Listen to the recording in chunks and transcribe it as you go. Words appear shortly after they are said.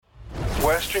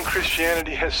Western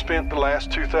Christianity has spent the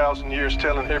last 2,000 years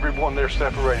telling everyone they're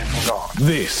separated from God.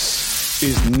 This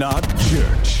is Not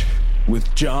Church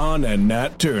with John and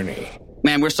Nat Turney.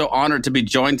 Man, we're so honored to be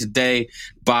joined today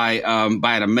by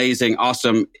an amazing,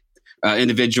 awesome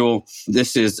individual.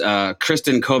 This is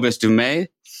Kristin Du Mez,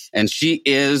 and she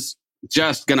is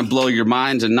just going to blow your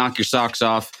minds and knock your socks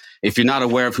off. If you're not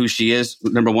aware of who she is,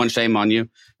 number one, shame on you.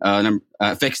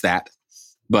 Fix that.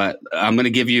 But I'm going to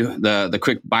give you the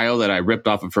quick bio that I ripped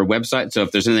off of her website. So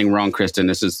if there's anything wrong, Kristin,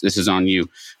 this is on you.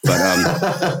 But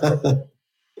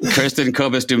Kristin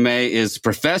Du Mez is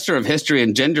professor of history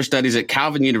and gender studies at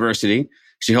Calvin University.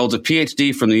 She holds a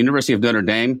PhD from the University of Notre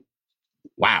Dame.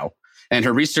 Wow. And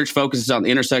her research focuses on the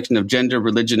intersection of gender,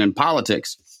 religion, and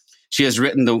politics. She has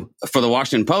written for the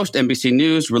Washington Post, NBC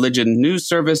News, Religion News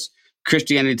Service,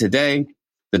 Christianity Today,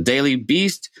 The Daily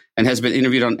Beast, and has been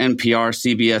interviewed on NPR,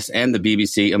 CBS, and the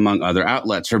BBC, among other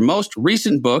outlets. Her most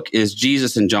recent book is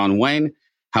Jesus and John Wayne,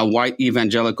 How White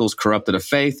Evangelicals Corrupted a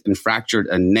Faith and Fractured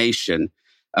a Nation.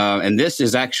 And this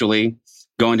is actually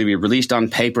going to be released on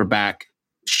paperback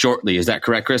shortly. Is that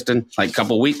correct, Kristin? Like a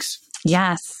couple weeks?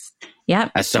 Yes.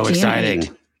 Yep. That's so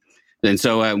exciting. And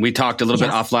so we talked a little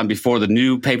bit offline before. The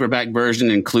new paperback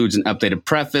version includes an updated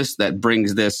preface that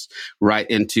brings this right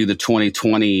into the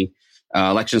 2020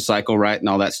 election cycle, right? And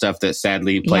all that stuff that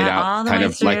sadly played out kind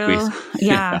of like we...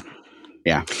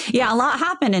 Yeah. A lot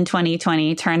happened in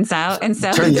 2020, turns out. And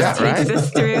so it takes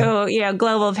us through,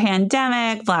 global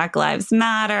pandemic, Black Lives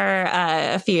Matter,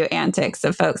 a few antics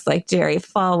of folks like Jerry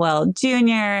Falwell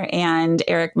Jr. and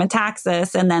Eric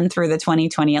Metaxas, and then through the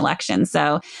 2020 election.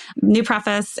 So new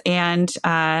preface, and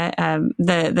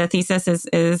the thesis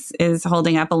is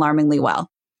holding up alarmingly well.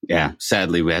 Yeah,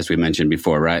 sadly, as we mentioned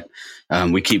before, right?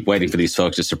 We keep waiting for these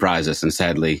folks to surprise us. And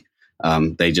sadly,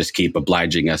 they just keep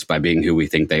obliging us by being who we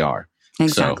think they are.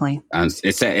 Exactly. So,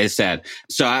 it's sad.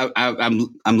 So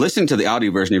I'm listening to the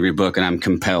audio version of your book, and I'm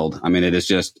compelled. I mean, it is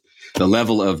just the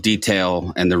level of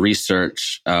detail and the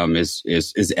research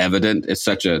is evident. It's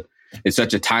such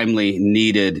a timely,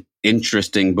 needed,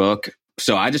 interesting book.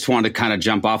 So I just wanted to kind of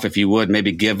jump off, if you would,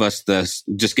 maybe give us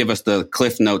the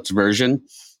Cliff Notes version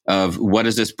of what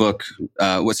is this book?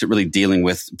 What's it really dealing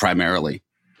with primarily?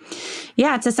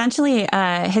 Yeah, it's essentially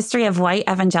a history of white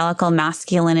evangelical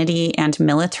masculinity and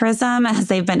militarism as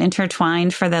they've been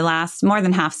intertwined for the last more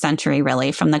than half century,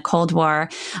 really, from the Cold War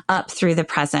up through the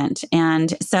present.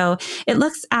 And so it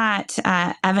looks at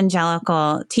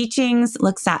evangelical teachings,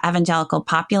 looks at evangelical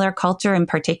popular culture in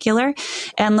particular,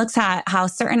 and looks at how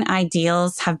certain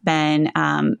ideals have been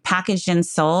packaged and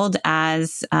sold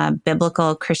as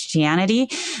biblical Christianity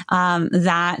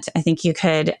that I think you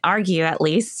could argue at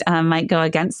least might go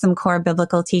against some core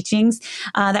biblical teachings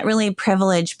that really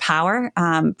privilege power,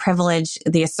 privilege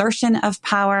the assertion of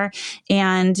power,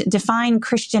 and define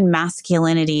Christian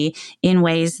masculinity in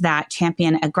ways that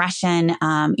champion aggression,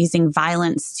 using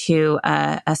violence to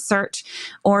assert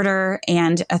order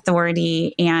and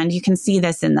authority. And you can see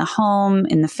this in the home,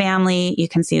 in the family, you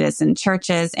can see this in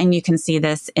churches, and you can see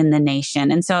this in the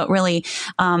nation. And so it really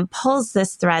pulls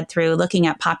this thread through looking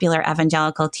at popular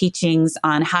evangelical teachings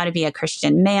on how to be a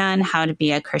Christian man, how to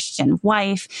be a Christian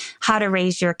wife, how to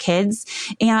raise your kids.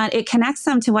 And it connects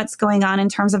them to what's going on in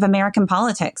terms of American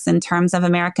politics, in terms of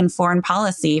American foreign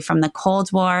policy from the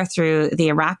Cold War through the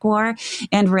Iraq War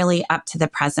and really up to the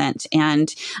present.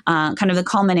 And kind of the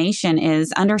culmination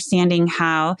is understanding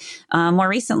how more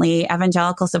recently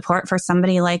evangelical support for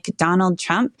somebody like Donald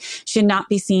Trump should not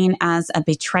be seen as a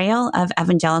betrayal of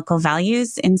evangelical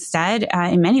values. Instead,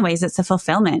 in many ways, it's a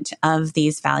fulfillment of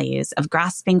these values of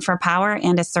grasping for power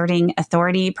and asserting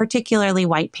authority, particularly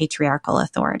white patriarchal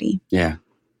authority. Yeah.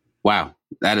 Wow.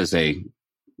 That's a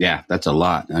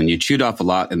lot. And you chewed off a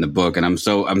lot in the book. And I'm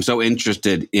so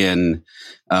interested in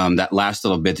that last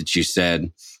little bit that you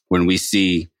said when we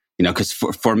see, because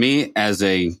for me I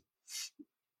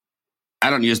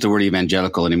don't use the word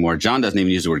evangelical anymore. John doesn't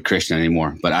even use the word Christian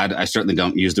anymore, but I certainly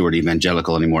don't use the word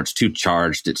evangelical anymore. It's too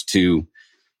charged. It's too,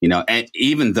 and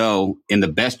even though in the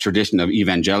best tradition of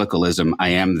evangelicalism, I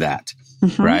am that.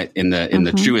 Mm-hmm. Right? In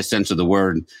the truest sense of the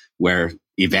word, where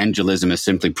evangelism is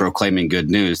simply proclaiming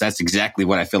good news. That's exactly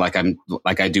what I feel like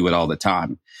I do it all the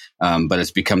time. But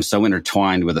it's become so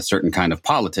intertwined with a certain kind of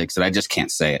politics that I just can't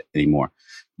say it anymore.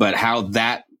 But how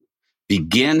that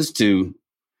begins to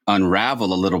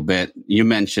unravel a little bit, you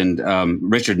mentioned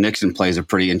Richard Nixon plays a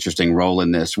pretty interesting role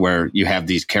in this, where you have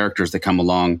these characters that come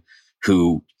along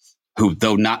who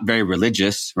though not very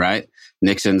religious, right?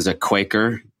 Nixon's a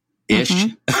Quaker. Ish,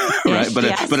 right? But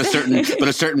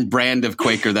a certain brand of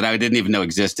Quaker that I didn't even know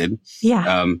existed.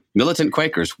 Yeah. Militant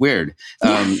Quakers, weird.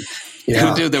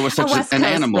 Who knew there was such an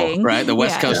animal, thing. right? The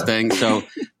West Coast thing. So,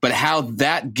 but how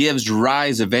that gives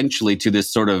rise eventually to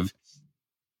this sort of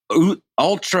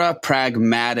ultra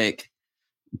pragmatic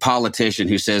politician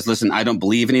who says, listen, I don't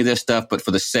believe any of this stuff, but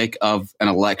for the sake of an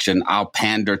election, I'll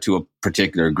pander to a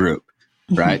particular group.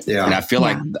 Right. Yeah. And I feel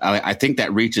like I think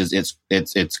that reaches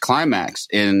its climax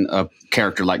in a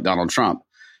character like Donald Trump,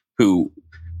 who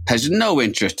has no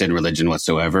interest in religion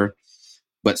whatsoever,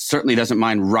 but certainly doesn't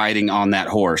mind riding on that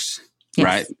horse. Yes.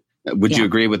 Right. Would you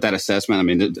agree with that assessment? I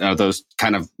mean, are those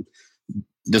kind of,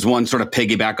 does one sort of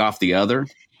piggyback off the other?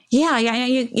 Yeah.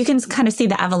 You can kind of see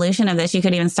the evolution of this. You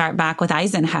could even start back with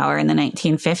Eisenhower in the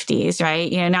 1950s,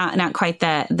 right? Not quite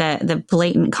the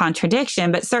blatant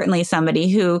contradiction, but certainly somebody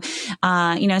who,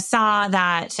 saw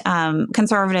that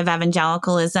conservative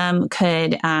evangelicalism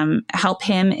could help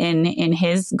him in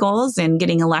his goals in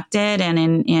getting elected and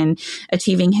in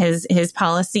achieving his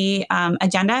policy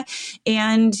agenda.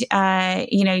 And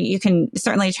you can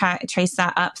certainly trace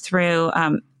that up through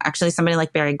actually somebody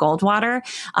like Barry Goldwater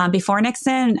before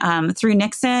Nixon, through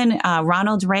Nixon,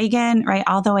 Ronald Reagan, right,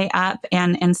 all the way up,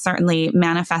 and certainly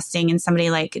manifesting in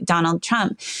somebody like Donald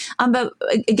Trump. But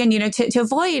again, to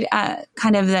avoid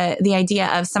kind of the idea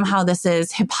of somehow this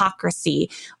is hypocrisy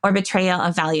or betrayal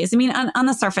of values. I mean, on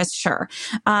the surface, sure,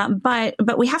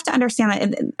 but we have to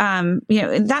understand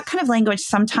that that kind of language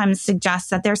sometimes suggests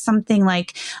that there's something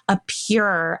like a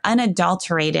pure,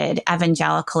 unadulterated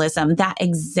evangelicalism that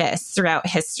exists throughout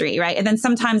history. Right. And then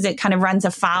sometimes it kind of runs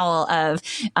afoul of,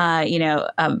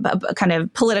 kind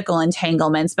of political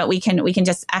entanglements, but we can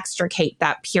just extricate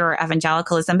that pure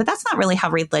evangelicalism. But that's not really how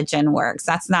religion works.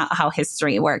 That's not how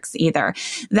history works either.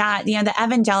 That, the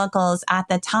evangelicals at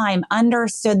the time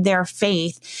understood their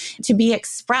faith to be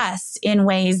expressed in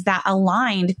ways that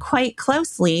aligned quite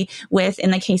closely with,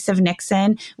 in the case of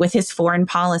Nixon, with his foreign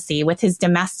policy, with his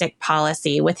domestic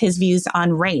policy, with his views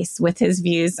on race, with his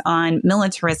views on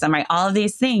militarism, right? All of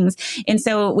these things. And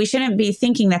so we shouldn't be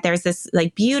thinking that there's this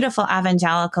like beautiful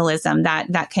evangelicalism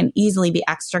that can easily be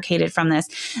extricated from this.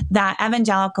 That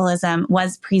evangelicalism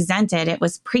was presented, it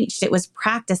was preached, it was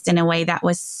practiced in a way that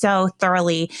was so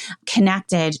thoroughly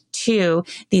connected to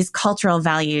these cultural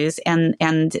values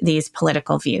and these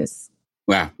political views.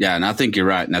 Wow. Yeah. And I think you're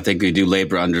right. And I think we do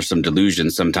labor under some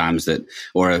delusion sometimes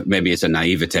or maybe it's a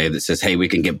naivete that says, hey, we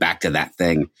can get back to that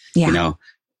thing,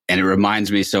 and it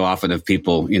reminds me so often of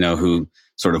people, who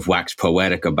sort of wax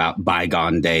poetic about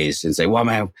bygone days and say, well,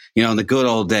 man, in the good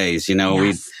old days,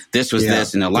 this was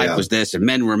this and life was this and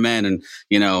men were men and,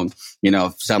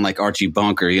 sound like Archie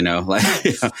Bunker,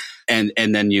 and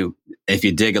then if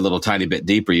you dig a little tiny bit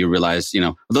deeper, you realize,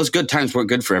 those good times weren't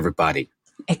good for everybody.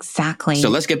 Exactly. So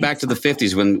let's get back to the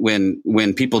 50s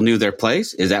when people knew their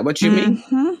place. Is that what you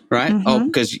mean? Right? Mm-hmm. Oh,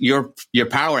 because your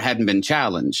power hadn't been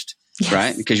challenged,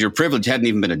 right? Because your privilege hadn't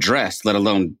even been addressed, let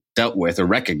alone dealt with or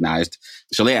recognized.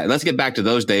 So let's get back to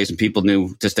those days and people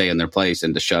knew to stay in their place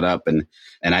and to shut up. And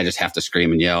I just have to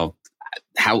scream and yell,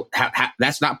 how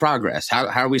that's not progress. How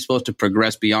are we supposed to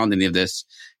progress beyond any of this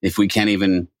if we can't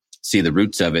even see the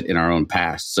roots of it in our own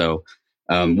past? So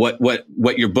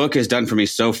what your book has done for me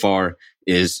so far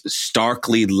is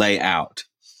starkly lay out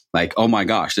like, oh my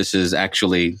gosh, this is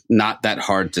actually not that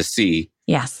hard to see.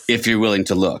 Yes. If you're willing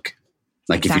to look.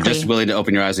 Like If you're just willing to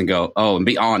open your eyes and go, and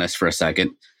be honest for a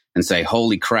second and say,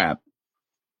 holy crap.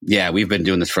 Yeah, we've been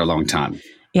doing this for a long time.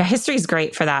 Yeah, history is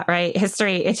great for that, right?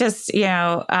 History, it just, here's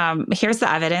the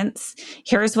evidence.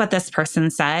 Here's what this person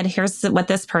said. Here's what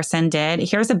this person did.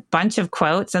 Here's a bunch of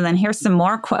quotes, and then here's some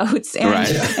more quotes.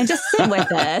 And just sit with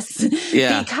this.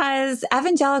 Because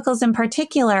evangelicals in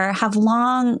particular have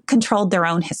long controlled their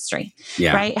own history,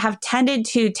 right? Have tended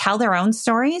to tell their own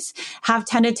stories, have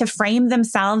tended to frame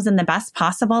themselves in the best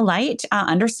possible light,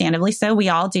 understandably so. We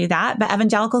all do that. But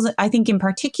evangelicals, I think in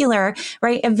particular,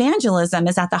 right, evangelism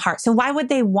is at the heart. So why would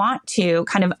they want to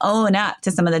kind of own up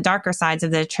to some of the darker sides of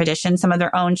the tradition, some of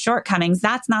their own shortcomings?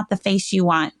 That's not the face you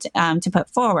want to put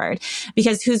forward,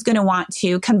 because who's going to want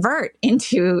to convert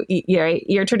into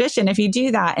your tradition if you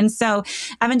do that? And so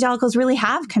evangelicals really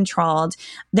have controlled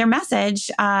their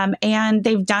message, and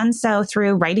they've done so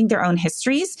through writing their own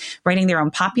histories, writing their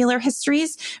own popular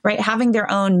histories, right? Having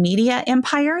their own media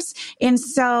empires. And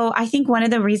so I think one of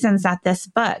the reasons that this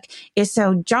book is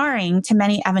so jarring to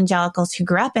many evangelicals who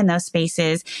grew up in those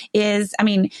spaces is, I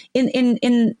mean,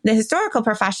 in the historical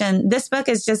profession, this book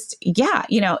is just,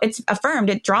 it's affirmed.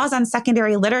 It draws on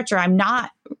secondary literature. I'm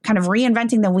not kind of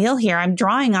reinventing the wheel here. I'm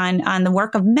drawing on the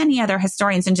work of many other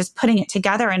historians and just putting it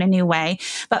together in a new way.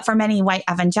 But for many white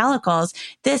evangelicals,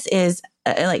 this is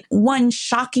like one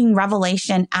shocking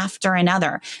revelation after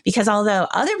another, because although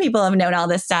other people have known all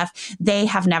this stuff, they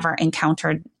have never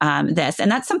encountered this. And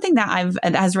that's something that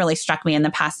has really struck me in the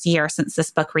past year since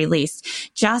this book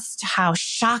released, just how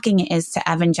shocking it is to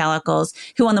evangelicals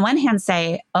who on the one hand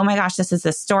say, oh my gosh, this is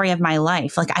the story of my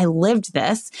life. Like I lived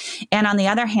this. And on the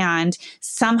other hand,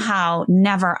 somehow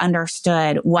never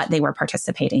understood what they were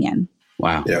participating in.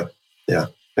 Wow. Yeah. Yeah.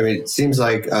 I mean, it seems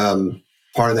like,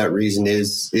 part of that reason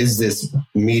is this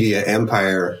media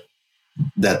empire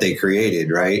that they created,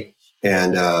 right?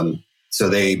 And so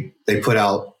they put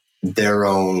out their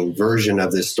own version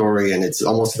of this story, and it's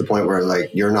almost to the point where like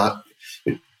you're not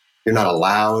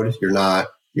allowed,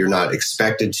 you're not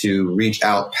expected to reach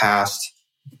out past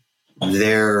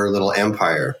their little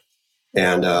empire.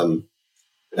 And I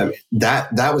mean,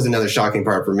 that was another shocking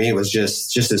part for me, was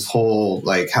just this whole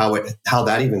like how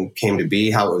that even came to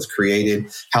be, how it was created,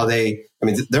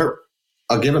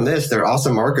 I'll give them this. They're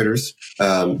awesome marketers.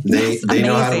 They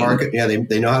know how to market. Yeah,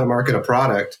 they know how to market a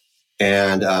product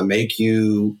and make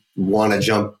you want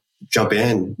to jump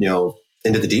in,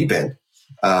 into the deep end.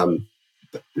 I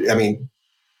mean,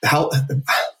 how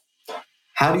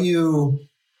do you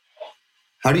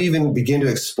even begin to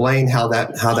explain how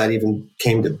that even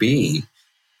came to be?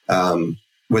 There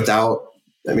was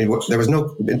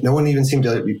no one even seemed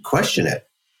to question it.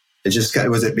 It just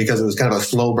was it because it was kind of a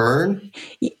slow burn?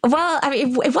 Well, I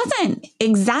mean, it wasn't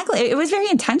exactly. It was very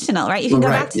intentional, right? You can go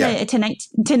back to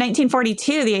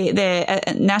 1942,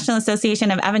 the National Association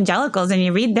of Evangelicals, and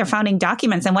you read their founding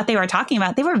documents and what they were talking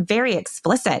about. They were very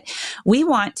explicit. We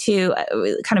want to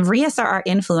kind of reassert our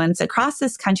influence across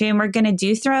this country, and we're going to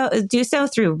do so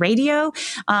through radio,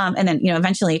 and then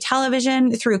eventually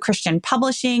television, through Christian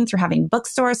publishing, through having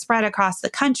bookstores spread across the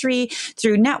country,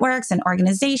 through networks and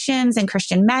organizations and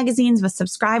Christian magazines with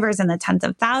subscribers in the tens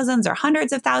of thousands or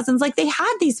hundreds of thousands. Like they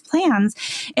had these plans.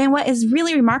 And what is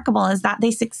really remarkable is that they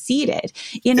succeeded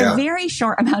in a very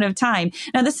short amount of time.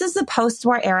 Now, this is the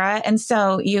post-war era. And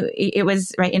so it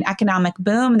was an economic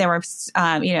boom. There were,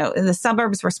 the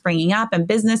suburbs were springing up and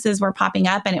businesses were popping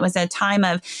up. And it was a time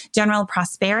of general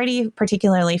prosperity,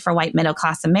 particularly for white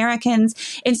middle-class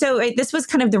Americans. And so this was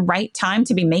kind of the right time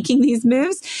to be making these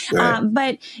moves. Right.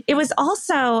 But it was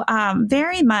also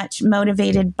very much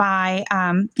motivated by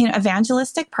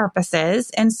evangelistic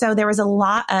purposes, and so there was a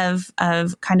lot of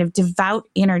kind of devout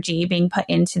energy being put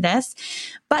into this.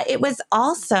 But it was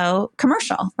also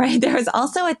commercial, right? There was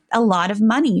also a lot of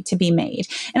money to be made,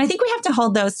 and I think we have to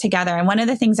hold those together. And one of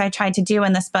the things I tried to do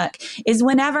in this book is,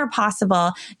 whenever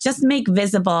possible, just make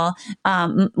visible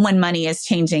when money is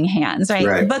changing hands,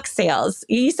 right? Book sales.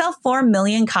 You sell 4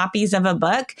 million copies of a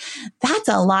book. That's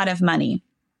a lot of money.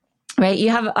 Right. You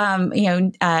have,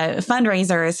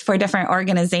 fundraisers for different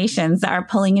organizations that are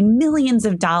pulling in millions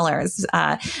of dollars,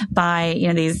 by,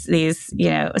 these,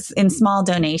 in small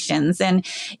donations and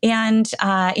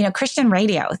Christian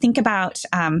radio. Think about,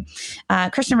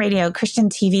 Christian radio, Christian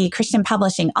TV, Christian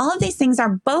publishing. All of these things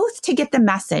are both to get the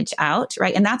message out.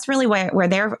 Right. And that's really where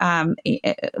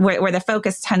the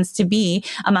focus tends to be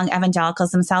among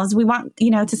evangelicals themselves. We want,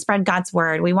 to spread God's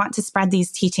word. We want to spread these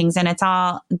teachings, and it's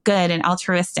all good and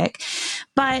altruistic.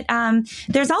 But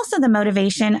there's also the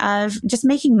motivation of just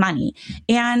making money.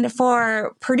 And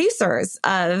for producers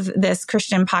of this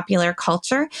Christian popular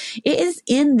culture, it is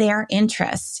in their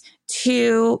interest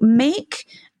to make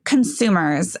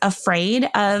consumers afraid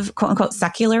of quote unquote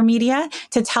secular media,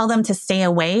 to tell them to stay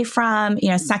away from,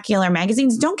 secular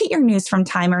magazines. Don't get your news from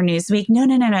Time or Newsweek. No.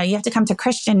 You have to come to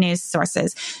Christian news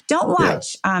sources. Don't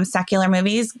watch secular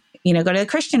movies. Go to the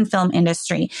Christian film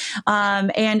industry,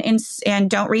 and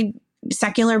don't read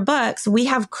secular books. We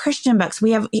have Christian books.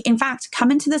 We have, in fact,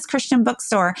 come into this Christian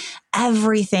bookstore.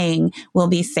 Everything will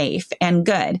be safe and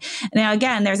good. Now,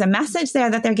 again, there's a message there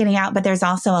that they're getting out, but there's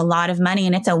also a lot of money,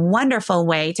 and it's a wonderful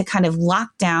way to kind of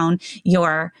lock down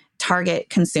your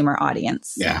target consumer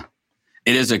audience. Yeah,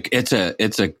 it is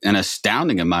an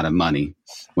astounding amount of money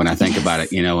when I think about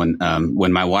it.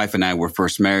 When my wife and I were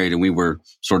first married, and we were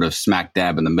sort of smack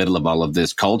dab in the middle of all of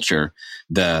this culture,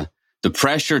 the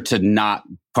pressure to not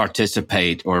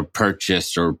participate or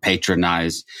purchase or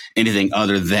patronize anything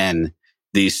other than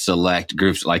these select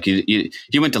groups. Like you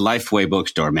went to Lifeway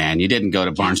bookstore, man. You didn't go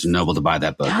to Barnes and Noble to buy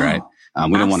that book, right?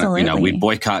 We don't want to, we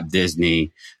boycott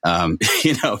Disney,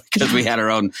 because we had our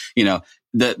own,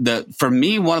 for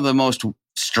me, one of the most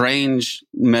strange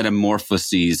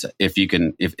metamorphoses, if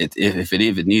it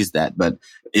even needs that, but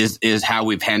is how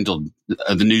we've handled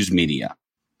the news media.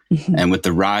 Mm-hmm. And with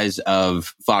the rise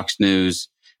of Fox News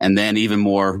and then even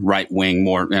more right wing.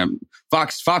 More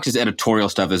Fox's editorial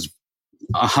stuff is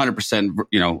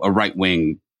 100%, a right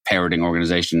wing parroting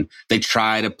organization. They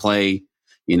try to play,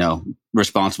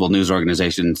 responsible news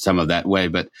organization some of that way,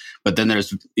 but then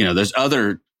there's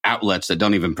other outlets that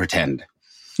don't even pretend.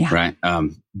 Yeah. Right.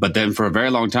 But then for a very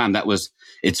long time,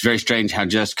 it's very strange how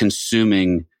just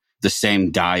consuming the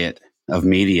same diet of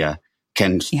media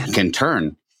can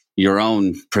turn your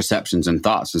own perceptions and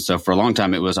thoughts. And so for a long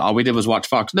time, it was all we did was watch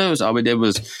Fox News. All we did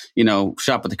was,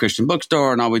 shop at the Christian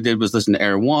bookstore, and all we did was listen to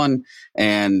Air One.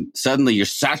 And suddenly you're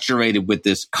saturated with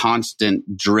this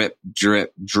constant drip,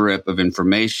 drip, drip of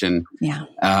information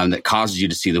that causes you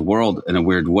to see the world in a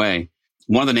weird way.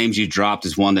 One of the names you dropped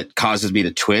is one that causes me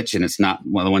to twitch, and it's not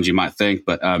one of the ones you might think,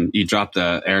 but you dropped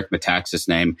Eric Metaxas'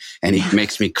 name, and he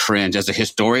makes me cringe. As a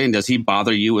historian, does he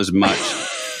bother you as much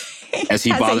as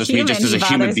he bothers me just as a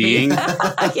human being?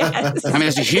 Yes. I mean,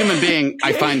 as a human being,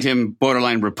 I find him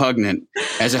borderline repugnant.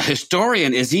 As a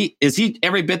historian, is he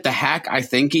every bit the hack I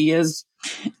think he is?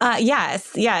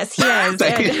 Yes, he is.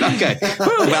 Okay.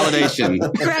 Validation.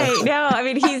 Right. No, I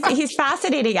mean, he's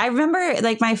fascinating. I remember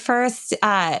my first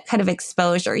kind of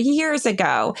exposure years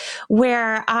ago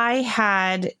where I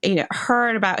had,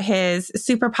 heard about his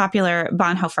super popular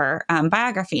Bonhoeffer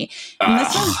biography.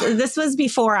 And this was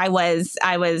before I was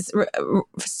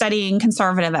studying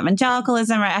conservative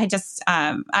evangelicalism. Right? I just,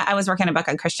 I was working on a book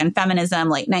on Christian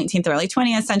feminism, late 19th, early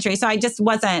 20th century. So I just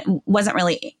wasn't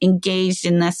really engaged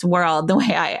in this world the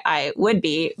way I would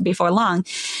be before long.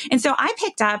 And so I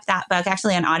picked up that book,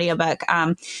 actually an audiobook,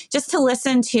 just to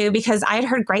listen to, because I had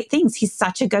heard great things. He's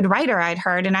such a good writer, I'd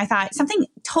heard. And I thought something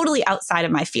totally outside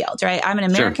of my field, right? I'm an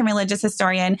American religious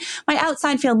historian. My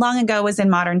outside field long ago was in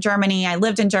modern Germany. I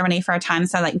lived in Germany for a time.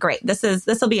 So I'm like, great, this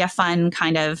will be a fun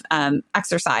kind of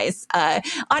exercise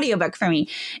audiobook for me.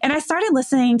 And I started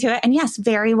listening to it. And yes,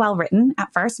 very well written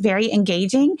at first, very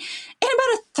engaging. And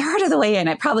about a third of the way in,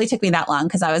 it probably took me that long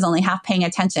because I was only half paying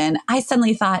attention, I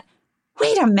suddenly thought,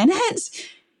 wait a minute,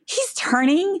 he's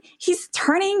turning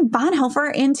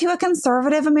Bonhoeffer into a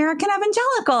conservative American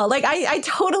evangelical. I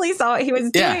totally saw what he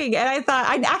was doing. And I thought,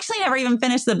 I'd actually never even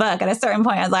finished the book. At a certain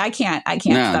point, I was like, I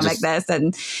can't stomach this.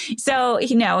 And so,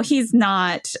 he's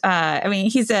not,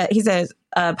 he's a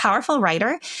powerful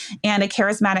writer and a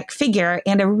charismatic figure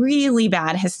and a really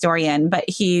bad historian. But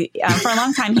he, for a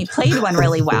long time, he played one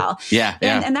really well.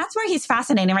 And that's where he's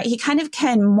fascinating, right? He kind of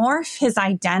can morph his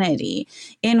identity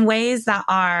in ways that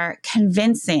are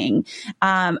convincing,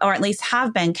 or at least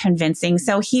have been convincing.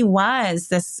 So he was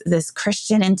this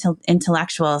Christian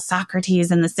intellectual, Socrates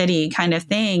in the city kind of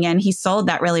thing. And he sold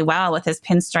that really well with his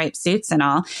pinstripe suits and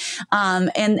all.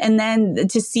 And then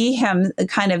to see him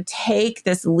kind of take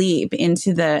this leap into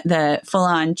the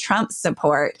full-on Trump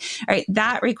support, right?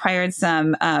 That required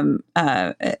some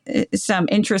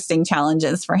interesting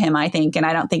challenges for him, I think, and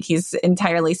I don't think he's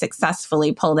entirely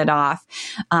successfly pulled it off.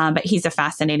 But he's a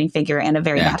fascinating figure and a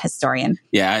very bad historian.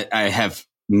 Yeah, I have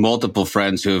multiple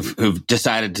friends who've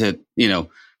decided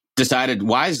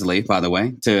wisely, by the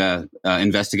way, to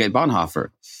investigate Bonhoeffer.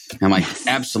 And I'm like,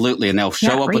 absolutely, and they'll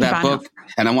show up with that book,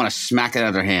 and I want to smack it out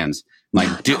of their hands.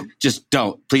 Just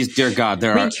don't, please, dear God.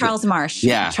 Read Charles Marsh.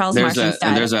 Charles Marsh instead.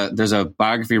 And there's a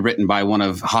biography written by one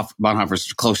of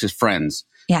Bonhoeffer's closest friends.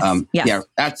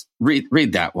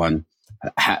 Read that one.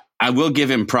 I will give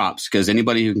him props, because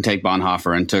anybody who can take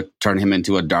Bonhoeffer and turn him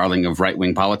into a darling of right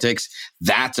wing politics,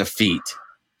 that's a feat.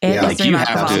 You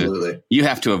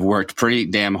have to have worked pretty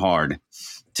damn hard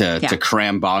to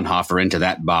cram Bonhoeffer into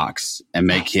that box and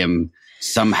make him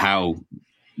somehow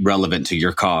relevant to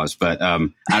your cause. But I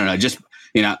don't know, just,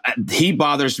 he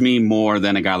bothers me more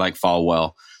than a guy like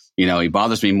Falwell. He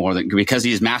bothers me more because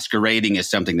he's masquerading as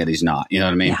something that he's not. You know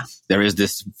what I mean? Yeah. There is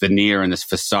this veneer and this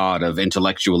facade of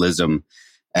intellectualism,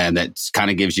 and that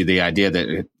kind of gives you the idea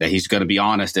that he's going to be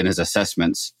honest in his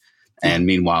assessments. And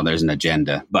meanwhile, there's an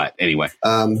agenda. But anyway,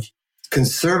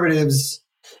 conservatives,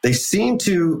 they seem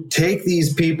to take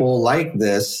these people like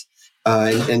this,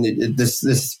 and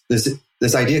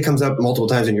this idea comes up multiple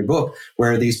times in your book,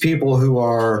 where these people who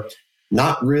are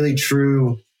not really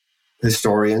true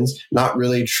historians, not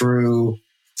really true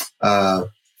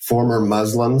former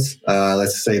Muslims,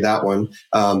 let's say that one,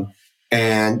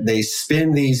 and they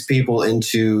spin these people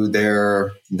into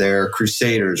their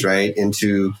crusaders, right?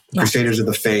 Into crusaders of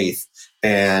the faith.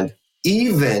 And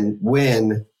even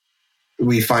when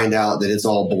we find out that it's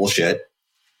all bullshit,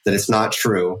 that it's not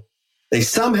true, they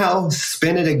somehow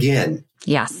spin it again.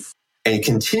 Yes. And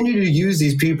continue to use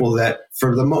these people that,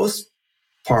 for the most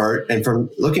part, and from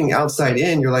looking outside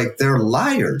in, you're like, they're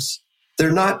liars.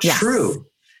 They're not true.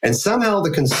 And somehow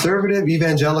the conservative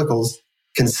evangelicals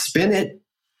can spin it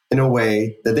in a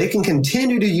way that they can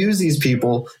continue to use these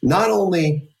people, not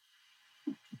only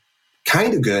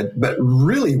kind of good, but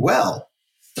really well.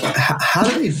 How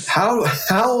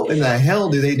in the hell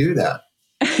do they do that?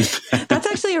 That's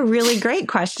actually a really great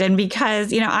question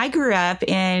because, I grew up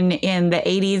in the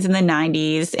 80s and the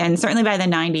 90s, and certainly by the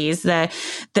 90s,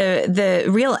 the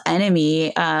real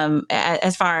enemy,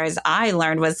 as far as I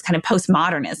learned, was kind of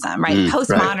postmodernism, right?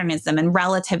 Postmodernism and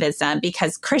relativism,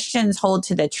 because Christians hold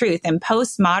to the truth, and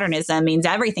postmodernism means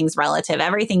everything's relative,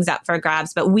 everything's up for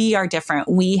grabs, but we are different.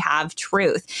 We have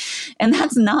truth. And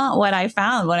that's not what I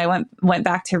found when I went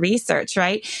back to research,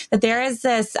 right? That there is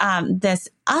this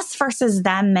us versus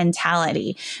them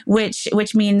mentality, which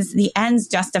means the ends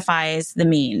justifies the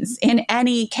means in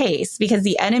any case, because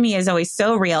the enemy is always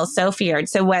so real, so feared.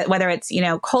 So whether it's,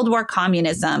 Cold War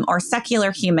communism or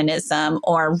secular humanism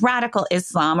or radical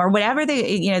Islam or whatever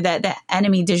the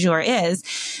enemy du jour is,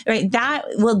 right? That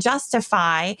will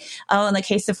justify, in the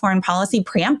case of foreign policy,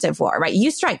 preemptive war, right?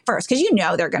 You strike first because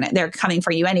they're coming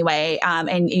for you anyway,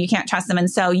 and you can't trust them. And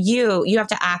so you have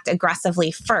to act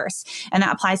aggressively first. And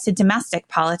that applies to domestic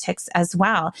politics as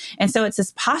well. And so it's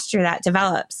this posture that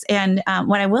develops. And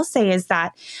what I will say is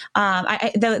that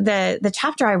the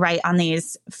chapter I write on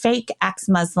these fake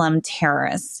ex-Muslim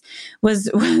terrorists was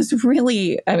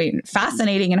really,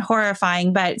 fascinating and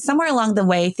horrifying. But somewhere along the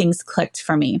way, things clicked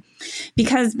for me,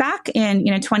 because back in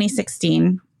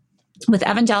 2016. With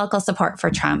evangelical support for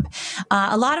Trump,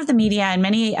 a lot of the media and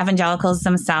many evangelicals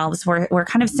themselves were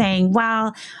kind of saying,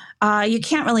 well, you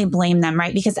can't really blame them,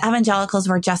 right? Because evangelicals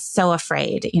were just so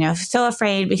afraid, so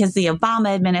afraid because the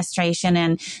Obama administration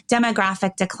and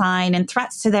demographic decline and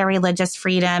threats to their religious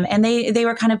freedom. And they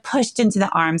were kind of pushed into the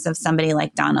arms of somebody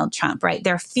like Donald Trump, right?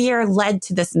 Their fear led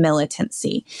to this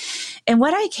militancy. And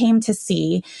what I came to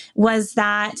see was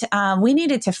that we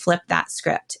needed to flip that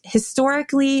script.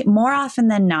 Historically, more often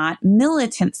than not,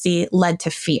 militancy led to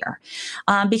fear.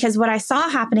 Because what I saw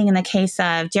happening in the case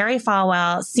of Jerry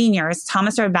Falwell Sr.'s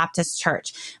Thomas Road Baptist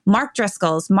Church, Mark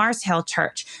Driscoll's Mars Hill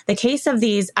Church, the case of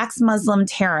these ex-Muslim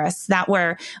terrorists that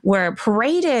were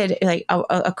paraded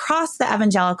across the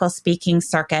evangelical speaking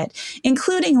circuit,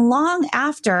 including long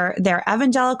after their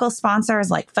evangelical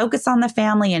sponsors like Focus on the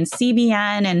Family and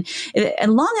CBN,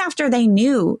 and long after they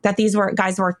knew that these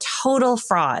guys were total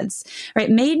frauds, right?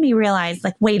 Made me realize,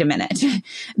 wait a minute,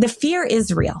 the fear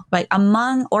is real, right?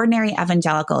 Among ordinary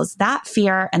evangelicals, that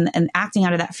fear and acting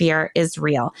out of that fear is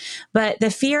real. But the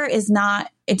fear does not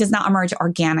emerge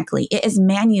organically. It is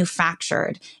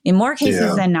manufactured. In more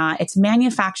cases than not, it's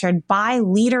manufactured by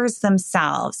leaders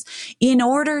themselves in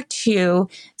order to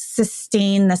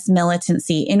sustain this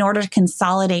militancy, in order to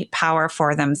consolidate power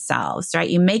for themselves,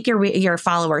 right? You make your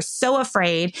followers so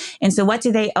afraid. And so what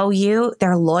do they owe you?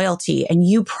 Their loyalty. And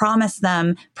you promise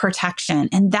them protection.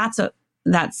 And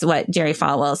that's what Jerry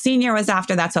Falwell Sr. was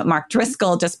after. That's what Mark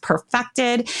Driscoll just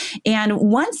perfected. And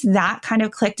once that kind of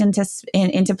clicked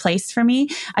into place for me,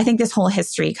 I think this whole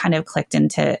history kind of clicked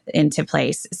into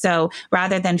place. So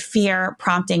rather than fear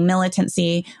prompting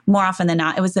militancy, more often than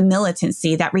not, it was the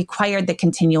militancy that required the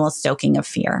continual stoking of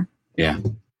fear. Yeah.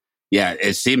 Yeah.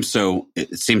 It seems so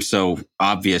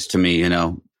obvious to me,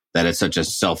 that it's such a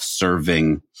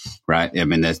self-serving, right?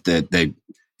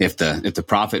 If the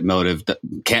profit motive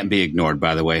can't be ignored,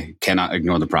 by the way, cannot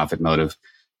ignore the profit motive.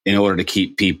 In order to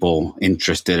keep people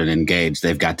interested and engaged,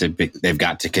 they've got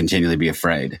to continually be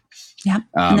afraid. Yeah,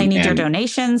 and they need your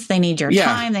donations, they need your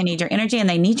time, they need your energy, and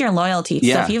they need your loyalty.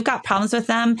 So if you've got problems with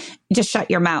them, just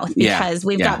shut your mouth, because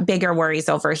we've got bigger worries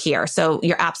over here. So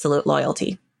your absolute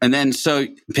loyalty. And then, so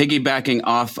piggybacking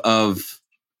off of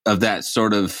that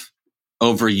sort of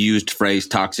overused phrase,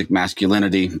 toxic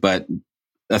masculinity, but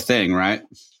a thing, right?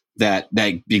 That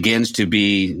begins to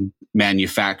be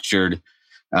manufactured,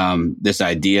 this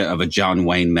idea of a John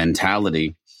Wayne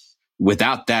mentality.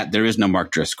 Without that, there is no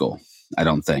Mark Driscoll, I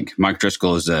don't think. Mark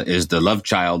Driscoll is the love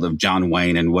child of John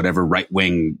Wayne and whatever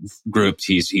right-wing groups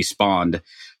he spawned.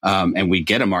 And we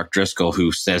get a Mark Driscoll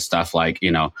who says stuff like,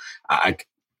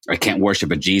 I can't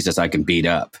worship a Jesus I can beat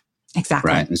up.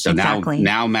 Exactly. Right. And so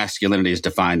now masculinity is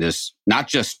defined as not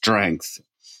just strength,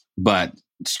 but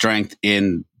strength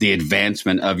in the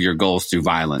advancement of your goals through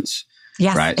violence.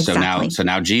 Yes, right. Exactly. So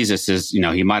now Jesus is,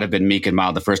 he might have been meek and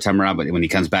mild the first time around, but when he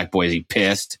comes back, boy, is he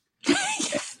pissed.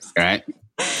 Yes. Right.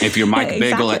 If you're Mike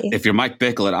Bickle at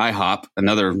IHOP,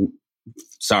 another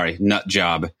nut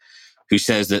job, who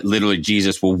says that literally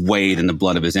Jesus will wade in the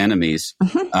blood of his enemies,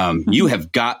 you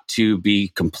have got to be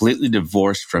completely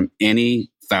divorced from any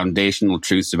foundational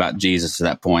truths about Jesus to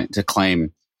that point to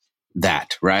claim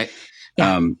that, right?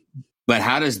 Yeah. But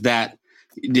how does that,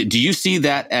 do you see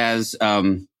that as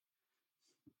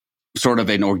sort of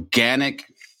an organic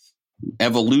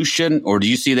evolution, or do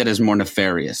you see that as more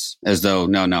nefarious? As though,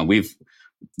 no,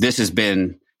 this has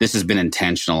been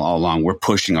intentional all along. We're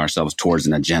pushing ourselves towards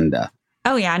an agenda.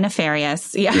 Oh yeah,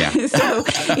 nefarious. Yeah. So,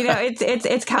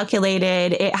 it's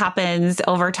calculated. It happens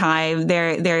over time.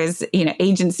 There's,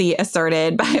 agency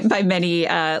asserted by many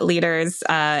leaders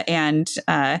and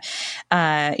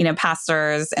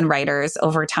pastors and writers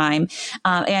over time.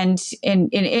 And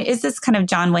it's this kind of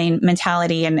John Wayne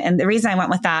mentality. And the reason I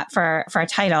went with that for a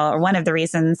title, or one of the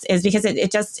reasons, is because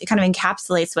it just kind of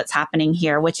encapsulates what's happening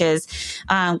here, which is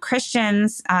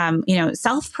Christians,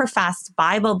 self-professed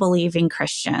Bible-believing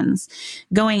Christians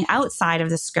going outside of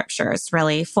the scriptures,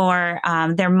 really, for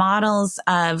their models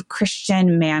of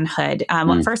Christian manhood.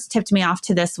 What first tipped me off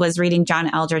to this was reading John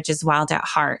Eldredge's Wild at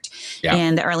Heart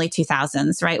in the early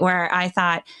 2000s, right? Where I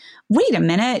thought, wait a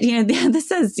minute,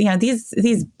 this is,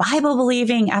 these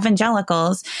Bible-believing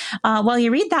evangelicals. Well,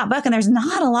 you read that book and there's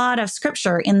not a lot of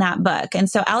scripture in that book. And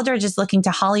so Eldredge is looking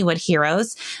to Hollywood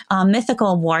heroes,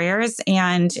 mythical warriors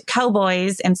and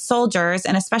cowboys and soldiers,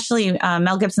 and especially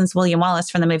Mel Gibson's William Wallace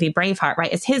from the movie Braveheart,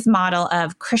 right? Is his model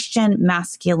of Christian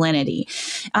masculinity.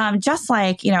 Just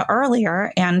like,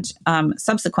 earlier and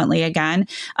subsequently again,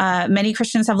 many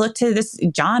Christians have looked to this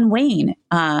John Wayne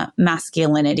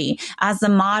masculinity as the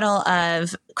model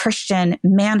of Christian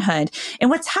manhood. And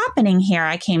what's happening here,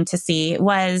 I came to see,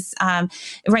 was,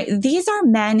 these are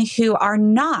men who are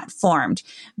not formed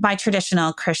by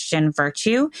traditional Christian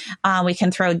virtue. We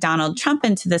can throw Donald Trump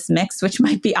into this mix, which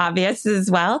might be obvious as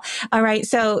well. All right.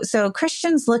 So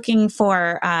Christians looking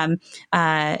for,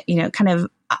 kind of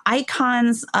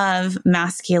icons of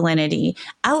masculinity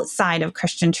outside of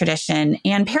Christian tradition.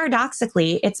 And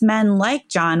paradoxically, it's men like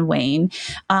John Wayne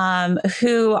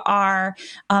who are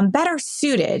better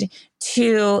suited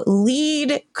to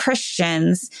lead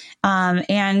Christians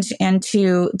and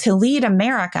to lead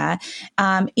America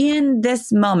in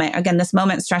this moment. Again, this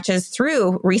moment stretches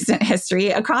through recent history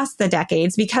across the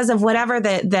decades because of whatever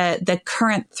the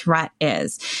current threat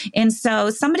is. And so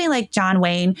somebody like John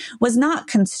Wayne was not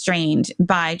constrained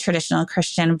by traditional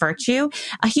Christian virtue.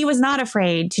 He was not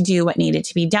afraid to do what needed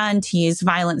to be done, to use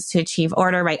violence to achieve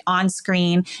order, right, on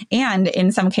screen and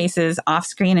in some cases off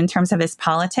screen in terms of his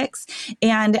politics.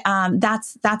 And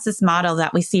that's this model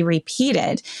that we see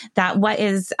repeated, that what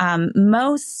is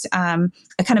most kind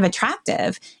of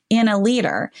attractive in a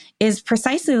leader is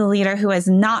precisely the leader who has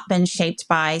not been shaped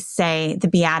by, say, the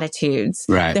Beatitudes,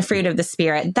 right, the fruit of the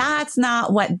Spirit. That's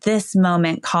not what this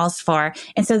moment calls for.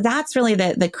 And so that's really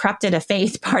the corrupted of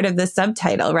faith part of the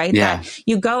subtitle, right? Yeah. That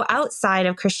you go outside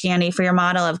of Christianity for your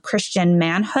model of Christian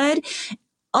manhood.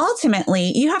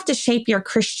 Ultimately, you have to shape your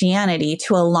Christianity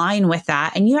to align with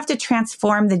that. And you have to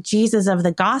transform the Jesus of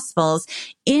the Gospels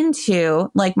into,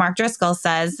 like Mark Driscoll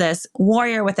says, this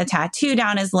warrior with a tattoo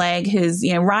down his leg who's,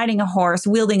 riding a horse,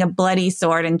 wielding a bloody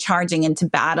sword and charging into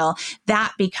battle.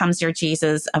 That becomes your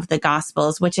Jesus of the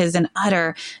Gospels, which is an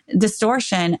utter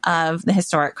distortion of the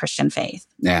historic Christian faith.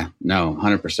 Yeah, no,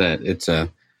 100%. It's I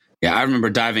remember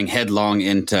diving headlong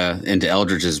into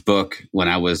Eldredge's book when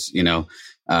I was,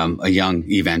 a young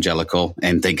evangelical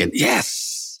and thinking,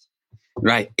 yes,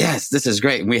 this is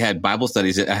great. And we had Bible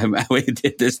studies. We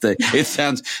did this thing.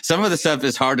 Some of the stuff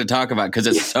is hard to talk about because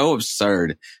it's so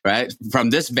absurd, right?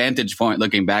 From this vantage point,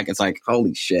 looking back, it's like,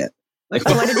 holy shit. Like,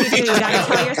 what did you do? You got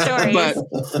to tell your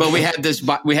stories.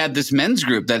 But we had this men's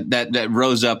group that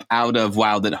rose up out of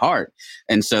Wild at Heart.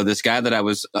 And so this guy that I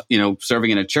was,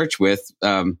 serving in a church with,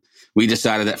 we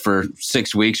decided that for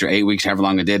 6 weeks or 8 weeks, however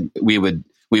long it did, we would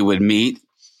meet.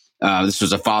 This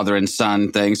was a father and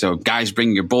son thing. So guys,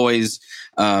 bring your boys.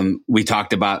 We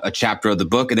talked about a chapter of the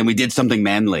book and then we did something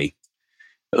manly.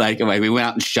 Like we went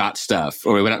out and shot stuff,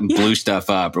 or we went out and blew stuff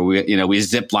up, or we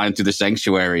zip lined through the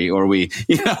sanctuary, or we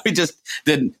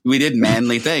did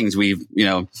manly things. We,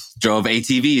 drove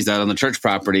ATVs out on the church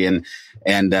property.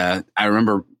 And I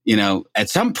remember, at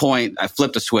some point I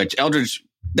flipped a switch. Eldredge,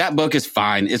 that book is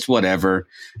fine. It's whatever.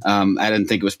 I didn't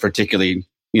think it was particularly,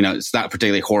 it's not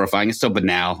particularly horrifying. It's so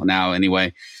banal now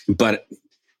anyway. But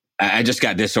I just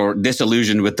got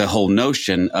disillusioned with the whole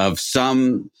notion of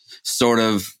some sort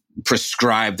of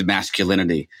prescribed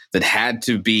masculinity that had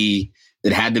to be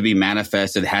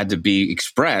manifested, had to be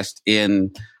expressed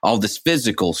in all this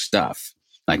physical stuff.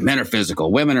 Like men are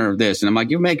physical, women are this. And I'm like,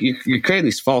 you're creating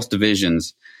these false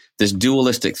divisions, this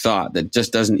dualistic thought that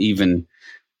just doesn't even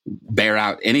bear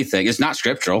out anything. It's not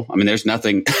scriptural. I mean, there's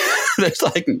nothing.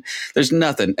 There's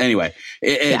nothing. Anyway,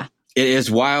 it is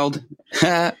Wild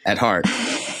at Heart.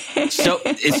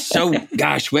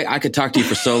 Gosh, wait, I could talk to you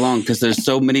for so long because there's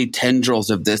so many tendrils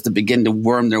of this that begin to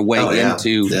worm their way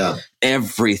into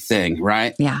everything,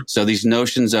 right? Yeah. So these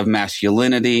notions of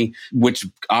masculinity, which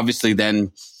obviously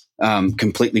then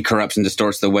completely corrupts and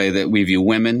distorts the way that we view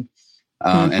women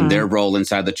and their role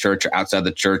inside the church or outside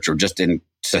the church or just in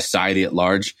society at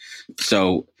large.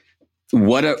 So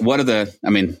what are the, I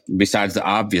mean, besides the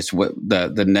obvious, what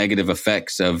the negative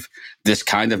effects of this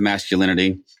kind of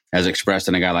masculinity as expressed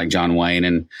in a guy like John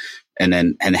Wayne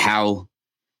and how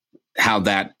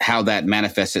that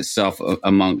manifests itself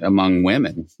among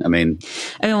women? I mean,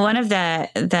 one of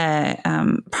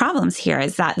the problems here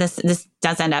is that this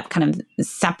does end up kind of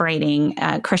separating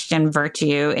Christian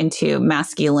virtue into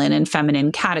masculine and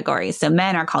feminine categories. So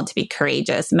men are called to be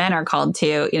courageous. Men are called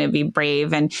to, be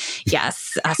brave and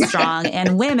strong.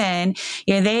 And women,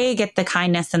 they get the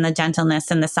kindness and the gentleness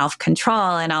and the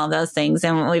self-control and all of those things.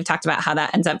 And we've talked about how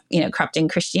that ends up, corrupting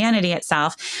Christianity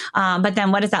itself. But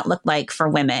then what does that look like for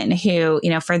women who,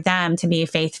 for them to be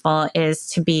faithful is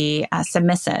to be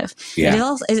submissive.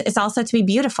 Yeah. It's also to be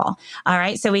beautiful. All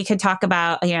right. So we could talk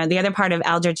about, the other part of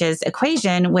Eldridge's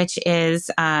equation, which is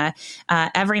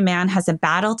every man has a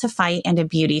battle to fight and a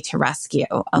beauty to rescue.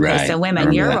 Okay, right. So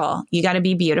women, your role, you got to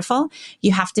be beautiful.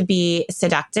 You have to be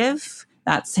seductive.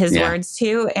 That's his words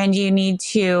too. And you need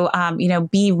to,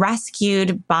 be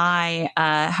rescued by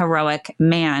a heroic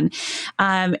man.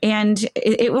 And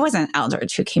it wasn't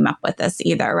Eldridge who came up with this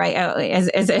either, right?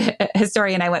 As a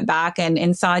historian, I went back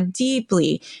and saw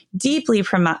deeply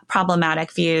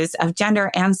problematic views of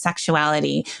gender and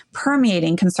sexuality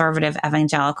permeating conservative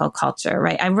evangelical culture,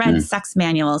 right? I read sex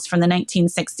manuals from the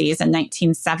 1960s and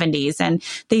 1970s, and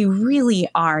they really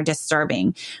are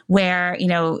disturbing, where,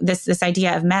 this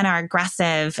idea of men are aggressive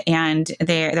and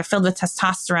they're filled with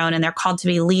testosterone and they're called to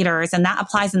be leaders. And that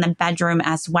applies in the bedroom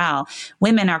as well.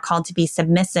 Women are called to be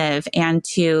submissive and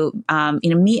to,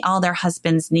 meet all their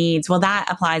husband's needs. Well, that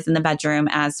applies in the bedroom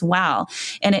as well.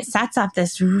 And it sets up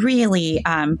this really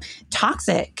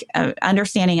toxic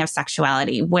understanding of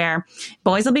sexuality where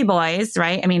boys will be boys,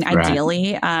 right? I mean,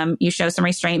 ideally, you show some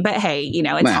restraint, but hey,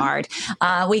 it's hard.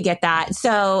 We get that.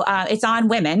 So it's on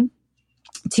women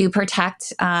to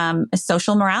protect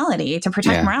social morality, to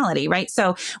protect morality, right?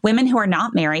 So women who are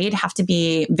not married have to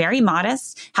be very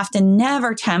modest, have to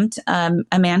never tempt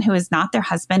a man who is not their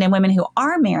husband. And women who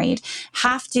are married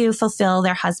have to fulfill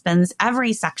their husband's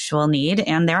every sexual need.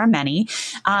 And there are many.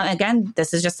 Again,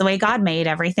 this is just the way God made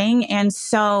everything. And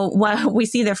so what we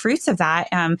see the fruits of that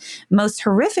most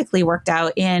horrifically worked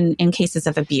out in cases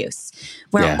of abuse,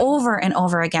 where over and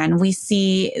over again, we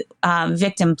see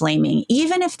victim blaming,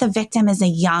 even if the victim is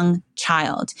a young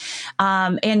child.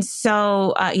 And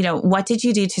so, what did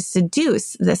you do to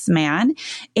seduce this man?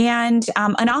 And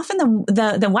often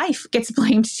the wife gets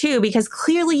blamed too, because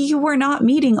clearly you were not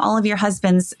meeting all of your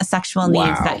husband's sexual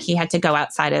needs that he had to go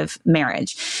outside of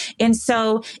marriage. And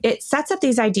so it sets up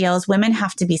these ideals. Women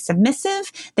have to be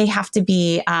submissive. They have to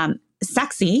be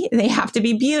sexy, they have to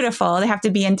be beautiful, they have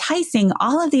to be enticing,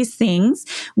 all of these things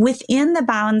within the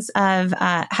bounds of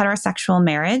heterosexual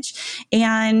marriage.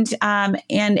 And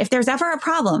if there's ever a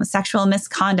problem, sexual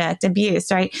misconduct,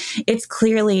 abuse, right, it's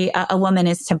clearly a woman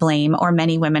is to blame, or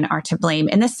many women are to blame.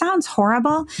 And this sounds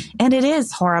horrible, and it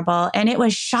is horrible. And it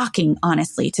was shocking,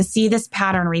 honestly, to see this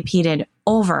pattern repeated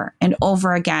over and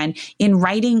over again in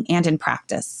writing and in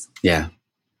practice. Yeah.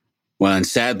 Well, and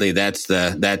sadly, that's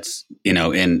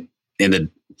in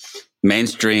the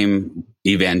mainstream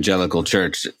evangelical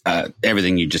church,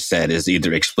 everything you just said is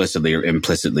either explicitly or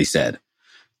implicitly said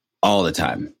all the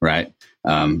time, right?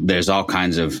 There's all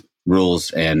kinds of rules,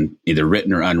 and either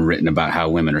written or unwritten, about how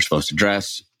women are supposed to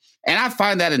dress. And I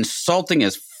find that insulting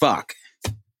as fuck.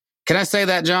 Can I say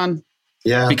that, John?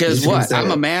 Yeah. Because what?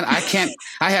 I'm a man.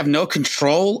 I have no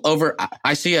control over,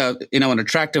 I see an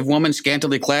attractive woman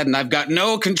scantily clad, and I've got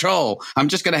no control. I'm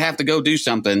just going to have to go do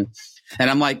something. And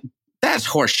I'm like, that's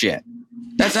horseshit.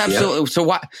 That's absolutely so.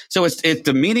 Why? So it's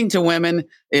demeaning to women.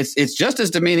 It's just as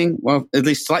demeaning, well, at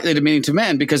least slightly demeaning to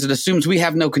men, because it assumes we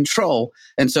have no control,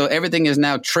 and so everything is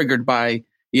now triggered by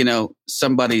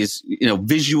somebody's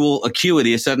visual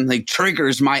acuity. It suddenly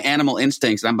triggers my animal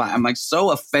instincts, and I'm like so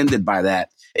offended by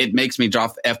that. It makes me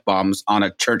drop F-bombs on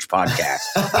a church podcast.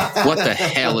 What the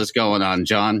hell is going on,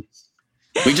 John?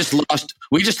 We just lost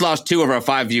 2 of our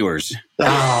 5 viewers.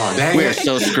 Oh, dang We're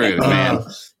so screwed, man.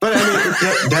 But I mean,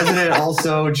 doesn't it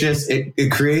also just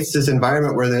it creates this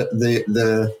environment where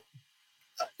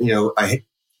it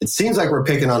seems like we're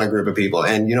picking on a group of people,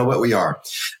 and you know what we are.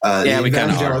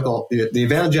 The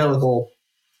evangelical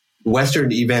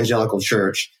Western evangelical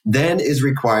church then is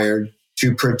required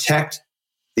to protect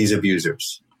these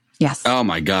abusers. Yes. Oh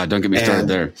my God. Don't get me started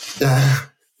there.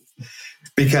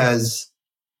 Because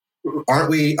aren't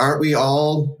we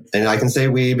all, and I can say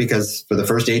we, because for the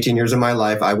first 18 years of my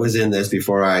life, I was in this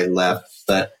before I left,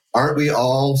 but aren't we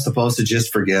all supposed to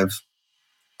just forgive?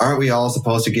 Aren't we all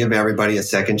supposed to give everybody a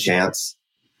second chance,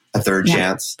 a third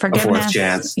chance, a fourth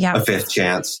chance, a fifth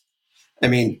chance? I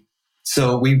mean,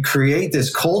 so we create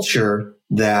this culture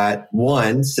that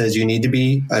one says you need to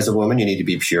be, as a woman, you need to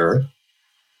be pure.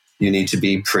 You need to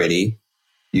be pretty.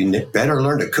 You better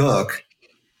learn to cook.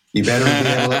 You better be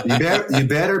able to, you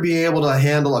better be able to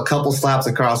handle a couple slaps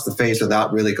across the face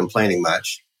without really complaining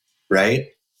much, right?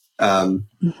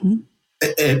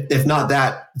 If not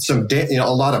that, a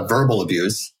lot of verbal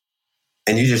abuse,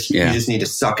 and you just need to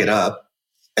suck it up.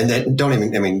 And then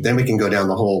then we can go down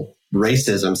the whole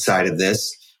racism side of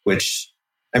this, which,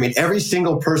 every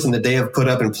single person that they have put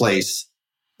up in place,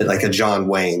 like a John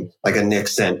Wayne, like a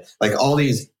Nixon, like all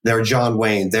these, they're John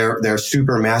Wayne, they're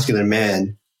super masculine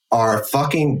men, are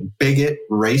fucking bigot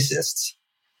racists.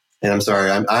 And I'm sorry,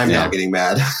 I'm not getting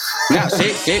mad. No,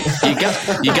 see, you got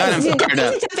him fired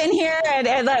up. Jump in here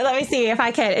and let me see if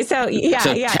I can. So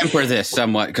temper this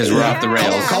somewhat, because we're off the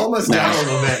rails. Calm us down a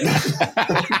little bit.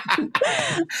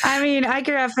 I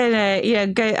grew up in I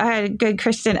had a good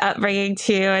Christian upbringing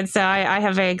too, and so I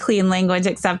have very clean language,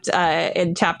 except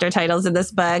in chapter titles in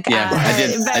this book. Yeah,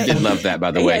 I did love that, by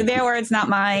the way. Their words, not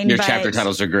mine. Your chapter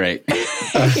titles are great. But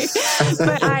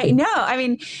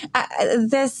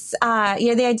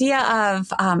the idea of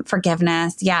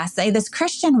forgiveness, yes, this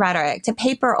Christian rhetoric to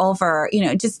paper over,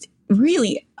 just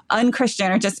really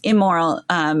unchristian or just immoral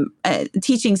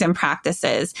teachings and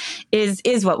practices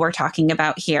is what we're talking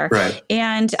about here. Right.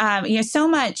 And so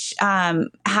much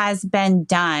has been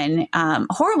done.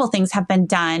 Horrible things have been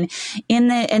done and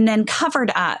then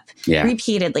covered up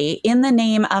repeatedly in the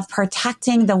name of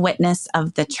protecting the witness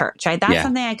of the church. Right. That's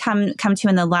something I come to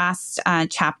in the last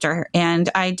chapter, and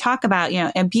I talk about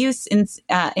abuse in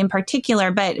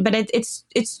particular, but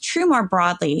it's true more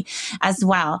broadly as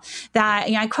well. That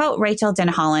I quote Rachel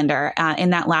Denhollander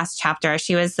in that last chapter.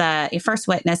 She was the first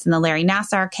witness in the Larry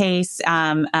Nassar case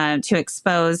to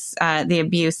expose the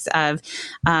abuse of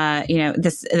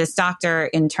this doctor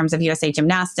in terms of USA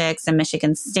Gymnastics and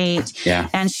Michigan State. Yeah.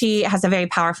 And she has a very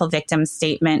powerful victim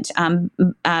statement.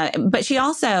 But she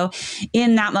also,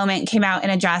 in that moment, came out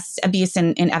and addressed abuse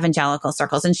in evangelical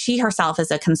circles. And she herself is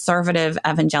a conservative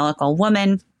evangelical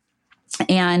woman.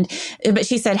 But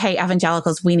she said, hey,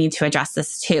 evangelicals, we need to address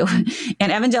this too. And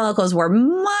evangelicals were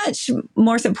much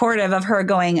more supportive of her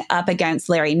going up against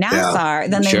Larry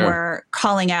Nassar than they were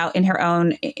calling out in her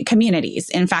own communities.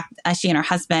 In fact, she and her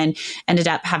husband ended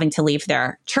up having to leave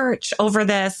their church over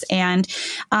this. And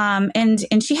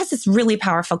she has this really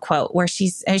powerful quote where she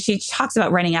talks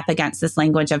about running up against this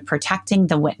language of protecting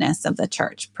the witness of the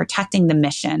church, protecting the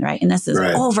mission, right? And this is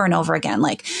over and over again.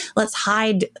 Like, let's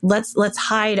hide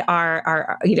our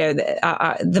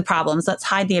the problems. Let's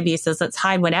hide the abuses. Let's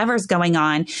hide whatever's going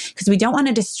on, because we don't want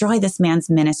to destroy this man's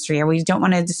ministry, or we don't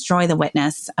want to destroy the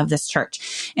witness of this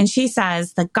church. And she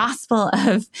says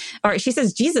she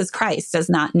says Jesus Christ does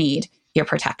not need your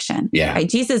protection. Yeah. Right?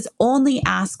 Jesus only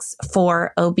asks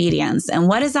for obedience. And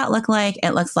what does that look like?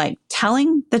 It looks like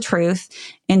telling the truth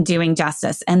and doing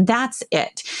justice. And that's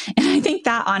it. And I think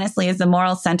that honestly is the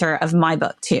moral center of my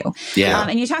book too. Yeah.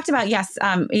 And you talked about,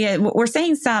 we're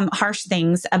saying some harsh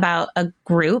things about a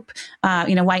group,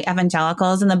 white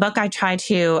evangelicals. In the book, I try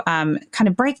to kind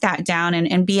of break that down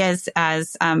and be as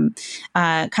nuanced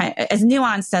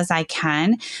as I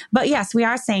can. But yes, we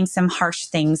are saying some harsh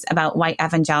things about white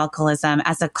evangelicalism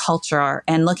as a culture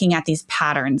and looking at these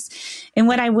patterns. And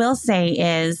what I will say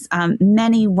is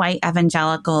many white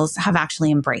evangelicals have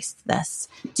actually embraced this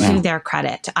to their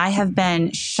credit. I have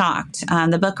been shocked.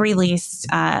 The book released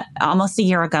almost a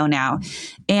year ago now,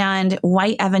 and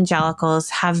white evangelicals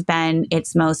have been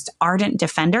its most ardent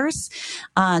defenders,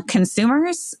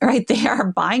 consumers, right? They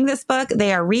are buying this book.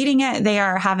 They are reading it. They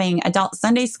are having adult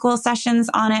Sunday school sessions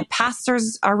on it.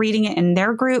 Pastors are reading it in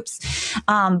their groups,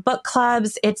 book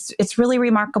clubs. It's really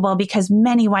remarkable because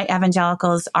many white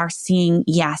evangelicals are seeing,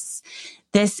 yes,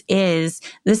 this is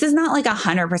not like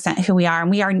 100% who we are. And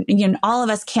we are, all of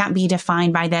us can't be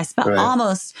defined by this, but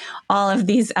almost all of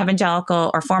these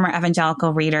evangelical or former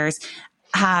evangelical readers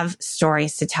have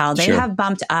stories to tell. They have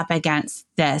bumped up against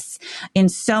this in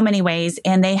so many ways,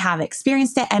 and they have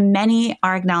experienced it, and many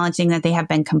are acknowledging that they have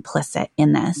been complicit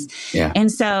in this. Yeah.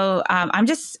 And so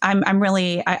I'm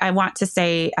really, I want to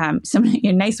say some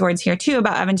nice words here too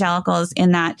about evangelicals,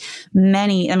 in that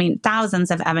thousands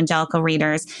of evangelical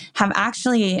readers have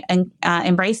actually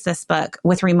embraced this book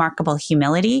with remarkable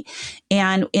humility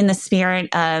and in the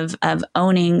spirit of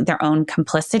owning their own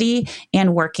complicity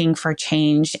and working for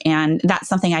change. And that's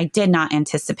something I did not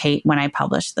anticipate when I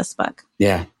published this book.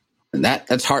 Yeah.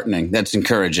 That's heartening. That's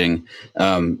encouraging.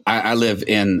 I live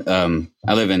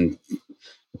in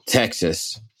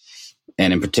Texas,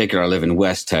 and in particular, I live in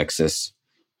West Texas.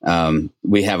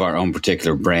 We have our own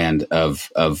particular brand of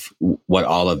what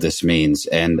all of this means,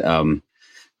 and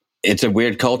it's a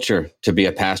weird culture to be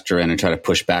a pastor in and try to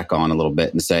push back on a little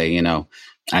bit and say,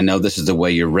 I know this is the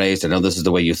way you're raised. I know this is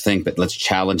the way you think, but let's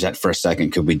challenge that for a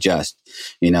second. Could we just,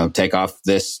 take off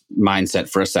this mindset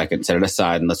for a second, set it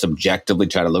aside, and let's objectively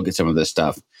try to look at some of this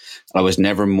stuff. I was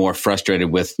never more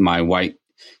frustrated with my white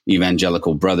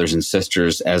evangelical brothers and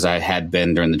sisters as I had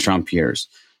been during the Trump years.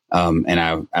 And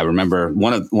I remember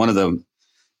one of the,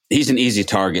 he's an easy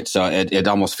target. So it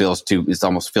almost feels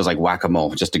like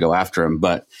whack-a-mole just to go after him.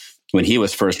 But when he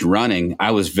was first running,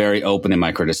 I was very open in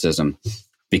my criticism,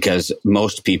 because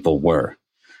most people were.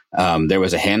 There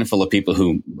was a handful of people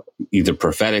who either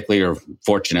prophetically or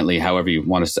fortunately, however you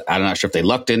want to say, I'm not sure if they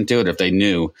lucked into it or if they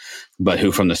knew, but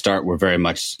who from the start were very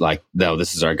much like, no,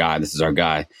 this is our guy. This is our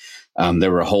guy. There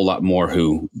were a whole lot more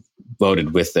who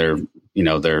voted with their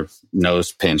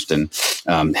nose pinched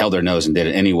and held their nose and did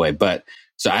it anyway. But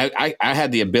so I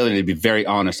had the ability to be very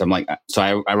honest.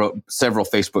 I wrote several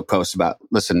Facebook posts about,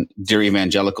 listen, dear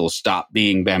evangelicals, stop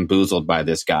being bamboozled by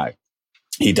this guy.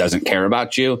 He doesn't care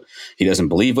about you. He doesn't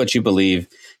believe what you believe.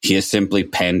 He is simply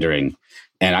pandering.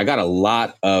 And I got a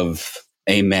lot of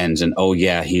amens and, oh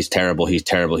yeah, he's terrible. He's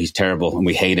terrible. He's terrible. And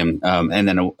we hate him. And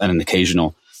then an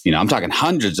occasional, I'm talking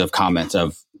hundreds of comments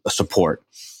of support.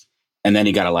 And then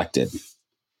he got elected.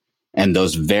 And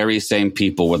those very same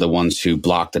people were the ones who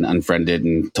blocked and unfriended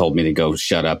and told me to go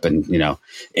shut up. And,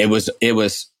 it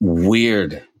was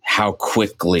weird how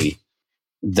quickly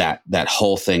that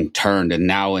whole thing turned. And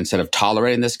now, instead of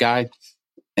tolerating this guy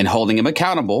and holding him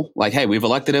accountable, like, hey, we've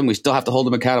elected him, we still have to hold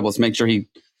him accountable. Let's make sure he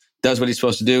does what he's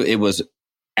supposed to do. It was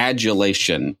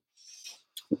adulation,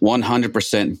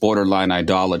 100% borderline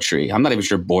idolatry. I'm not even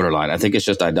sure borderline. I think it's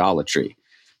just idolatry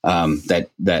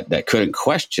that couldn't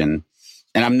question.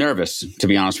 And I'm nervous, to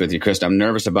be honest with you, Chris. I'm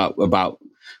nervous about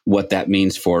what that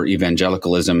means for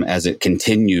evangelicalism as it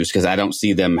continues, because I don't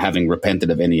see them having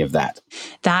repented of any of that.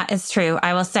 That is true.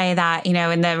 I will say that,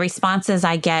 in the responses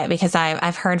I get, because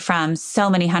I've heard from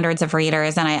so many hundreds of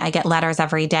readers, and I get letters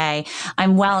every day,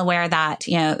 I'm well aware that,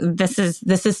 this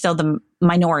is still the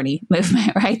minority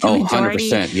movement, right? The majority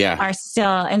 100%, yeah. are still.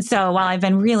 And so while I've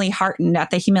been really heartened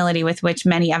at the humility with which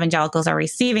many evangelicals are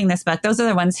receiving this book, those are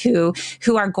the ones who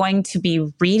are going to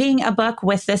be reading a book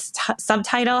with this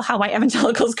subtitle, How White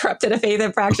Evangelicals Corrupted a Faith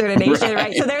and Fractured a Nation,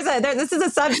 right? So this is a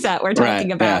subset we're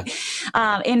talking about.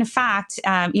 Yeah. In fact,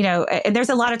 there's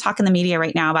a lot of talk in the media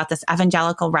right now about this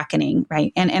evangelical reckoning,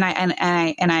 right? And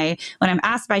I when I'm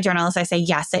asked by journalists, I say,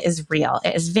 yes, it is real.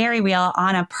 It is very real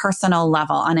on a personal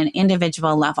level, on an individual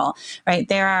level, right?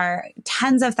 There are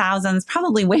tens of thousands,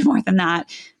 probably way more than that.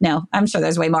 No, I'm sure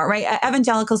there's way more, right?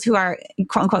 Evangelicals who are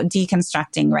quote unquote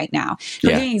deconstructing right now.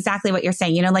 They're doing exactly what you're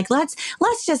saying.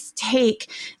 Let's just take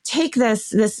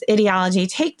this ideology,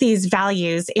 take these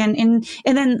values, and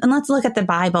then let's look at the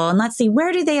Bible and let's see,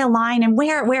 where do they align and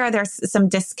where are there some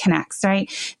disconnects,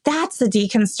 right? That's the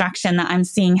deconstruction that I'm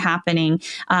seeing happening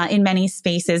in many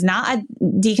spaces, not a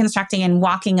deconstructing and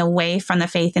walking away from the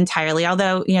faith entirely,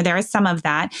 although there is some of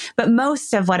that. But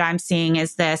most of what I'm seeing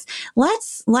is this: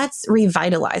 let's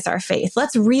revitalize our faith.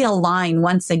 Let's realign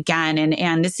once again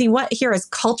and to see what here is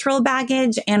cultural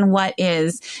baggage and what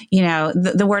is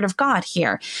the word of God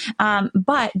here.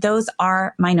 But those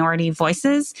are minority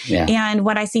voices. Yeah. And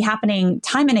what I see happening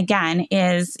time and again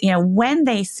is, when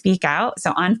they speak out,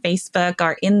 so on Facebook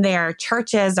or in their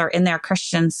churches or in their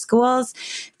Christian schools,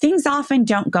 things often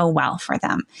don't go well for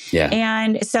them. Yeah.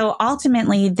 And so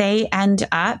ultimately they end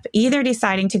up either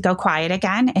deciding to go quiet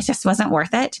again, it just wasn't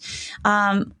worth it,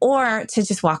 or to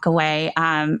just walk away.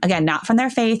 Again, not from their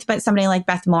faith, but somebody like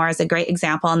Beth Moore is a great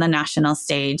example on the national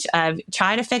stage of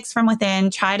try to fix from within,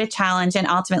 try to challenge, and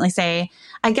ultimately say,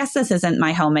 I guess this isn't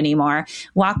my home anymore.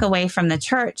 Walk away from the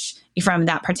church, from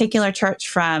that particular church,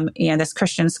 from this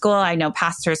Christian school. I know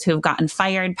pastors who've gotten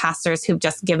fired, pastors who've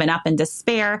just given up in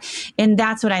despair. And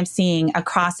that's what I'm seeing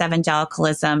across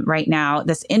evangelicalism right now,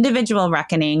 this individual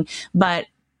reckoning, but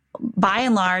by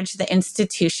and large, the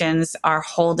institutions are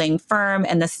holding firm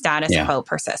and the status quo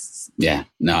persists. Yeah.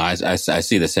 No, I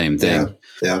see the same thing.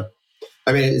 Yeah.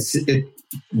 I mean,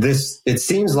 it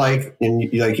seems like,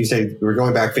 and like you say, we're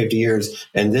going back 50 years,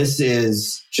 and this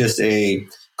is just a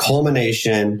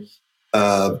culmination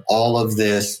of all of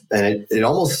this. And it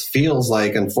almost feels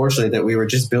like, unfortunately, that we were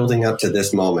just building up to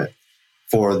this moment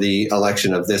for the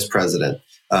election of this president,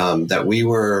 that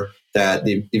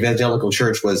the evangelical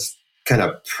church was kind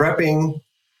of prepping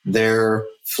their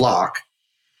flock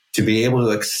to be able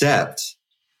to accept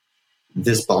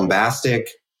this bombastic,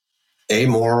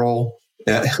 amoral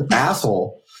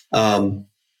asshole, and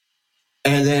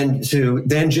then to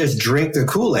just drink the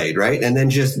Kool-Aid, right? And then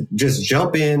just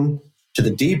jump in to the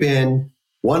deep end,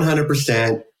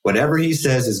 100%. Whatever he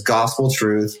says is gospel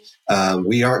truth.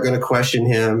 We aren't going to question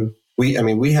him. We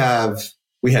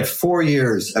had 4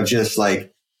 years of just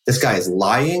like, this guy is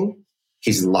lying.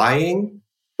 He's lying.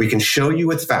 We can show you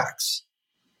with facts.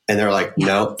 And they're like,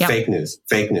 no, fake news.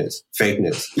 Everything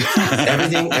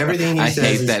he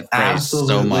says is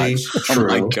absolutely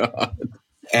true. Oh my God.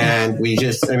 And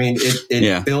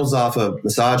it builds off of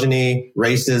misogyny,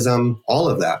 racism, all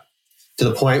of that, to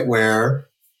the point where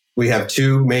we have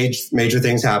two major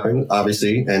things happen,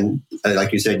 obviously. And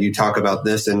like you said, you talk about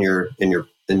this in your kind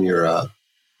of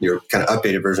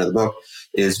updated version of the book,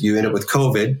 is you end up with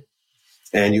COVID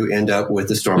and you end up with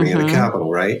the storming of the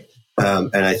Capitol, right?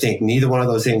 And I think neither one of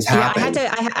those things happened.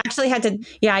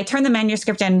 I turned the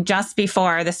manuscript in just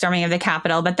before the storming of the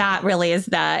Capitol, but that really is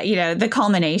the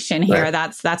culmination here.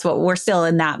 Right. That's what we're still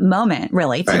in that moment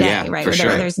really today, right?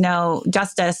 There's no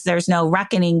justice. There's no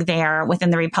reckoning there within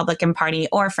the Republican Party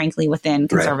or frankly within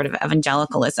conservative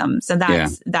evangelicalism. So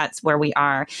that's where we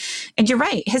are. And you're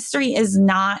right. History is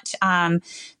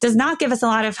does not give us a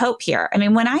lot of hope here. I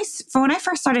mean, when I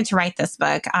first started to write this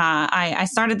book, I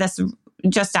started this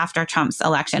just after Trump's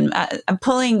election,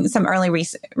 pulling some early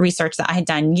research that I had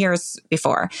done years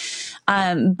before.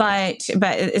 But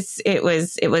it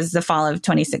was the fall of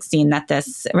 2016 that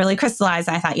this really crystallized.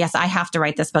 I thought, yes, I have to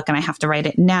write this book and I have to write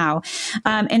it now.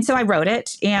 And so I wrote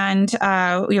it, and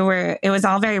it was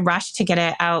all very rushed to get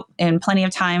it out in plenty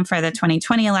of time for the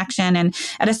 2020 election. And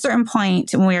at a certain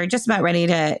point, when we were just about ready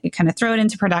to kind of throw it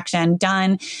into production,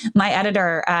 done, my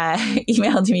editor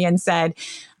emailed me and said,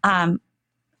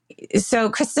 so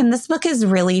Kristin, this book is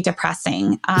really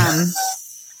depressing.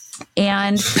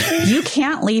 And you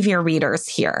can't leave your readers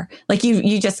here. Like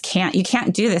you just can't, you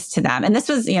can't do this to them. And this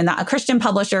was, not a Christian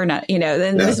publisher,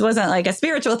 this wasn't like a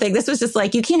spiritual thing. This was just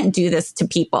like, you can't do this to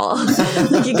people.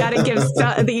 Like you got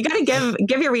to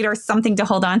give your readers something to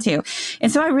hold on to.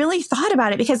 And so I really thought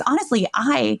about it because honestly,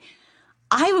 I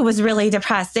was really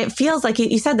depressed. It feels like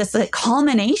you said this, like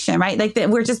culmination, right? Like that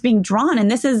we're just being drawn, and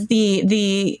this is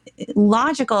the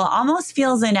logical, almost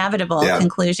feels inevitable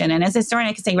conclusion. And as a historian,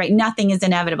 I can say, right, nothing is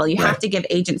inevitable. You have to give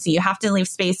agency. You have to leave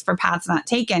space for paths not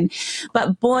taken.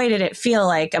 But boy, did it feel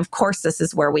like, of course, this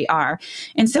is where we are.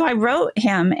 And so I wrote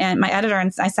him and my editor,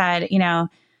 and I said,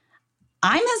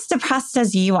 I'm as depressed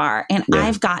as you are, and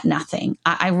I've got nothing.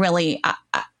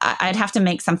 I'd have to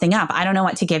make something up. I don't know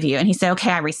what to give you. And he said,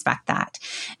 okay, I respect that.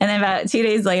 And then about 2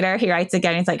 days later, he writes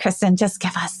again. He's like, Kristin, just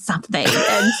give us something.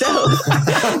 And so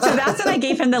that's when I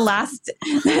gave him the last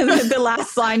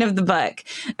line of the book,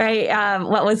 right?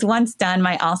 What was once done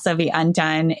might also be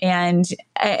undone. And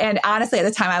honestly, at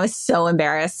the time, I was so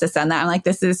embarrassed to send that. I'm like,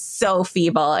 this is so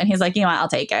feeble. And he's like, I'll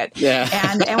take it. Yeah.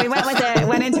 And we went with it,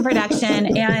 went into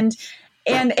production,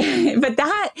 but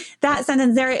that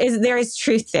sentence, there is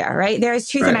truth there, right? There is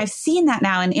truth. Right. And I've seen that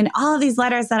now in all of these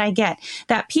letters that I get,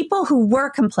 that people who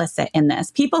were complicit in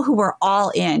this, people who were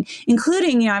all in,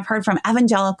 including, I've heard from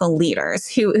evangelical leaders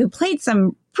who played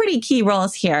some pretty key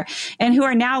roles here and who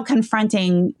are now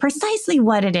confronting precisely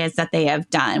what it is that they have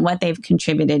done, what they've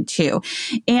contributed to.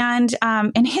 And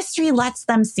history lets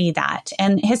them see that.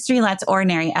 And history lets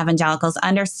ordinary evangelicals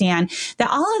understand that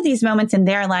all of these moments in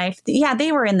their life,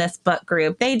 they were in this book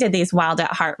group. They did these Wild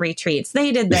at Heart retreats.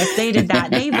 They did this, they did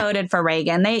that. They voted for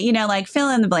Reagan. They, like fill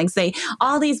in the blanks.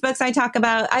 All these books I talk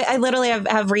about, I literally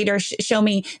have readers send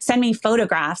me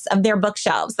photographs of their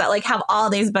bookshelves that like have all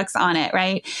these books on it,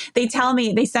 right? They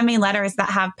send me letters that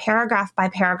have paragraph by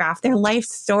paragraph their life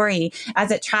story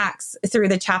as it tracks through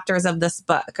the chapters of this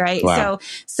book, right? Wow.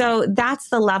 So that's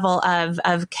the level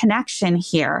of connection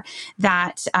here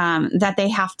that they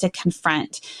have to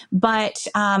confront. But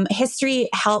history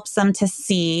helps them to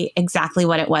see exactly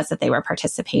what it was that they were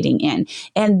participating in,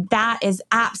 and that is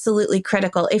absolutely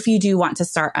critical if you do want to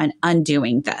start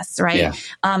undoing this, right?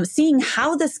 Yeah. Seeing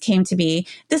how this came to be,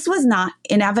 this was not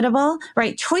inevitable,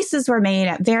 right? Choices were made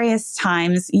at various times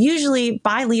times, usually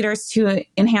by leaders to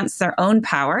enhance their own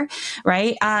power,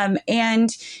 right?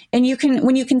 And you can,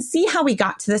 when you can see how we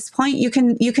got to this point, you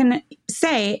can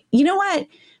say, you know what?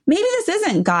 Maybe this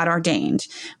isn't God ordained.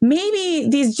 Maybe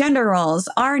these gender roles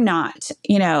are not,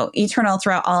 eternal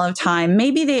throughout all of time.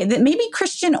 Maybe maybe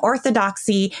Christian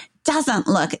orthodoxy doesn't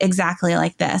look exactly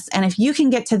like this. And if you can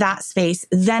get to that space,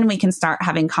 then we can start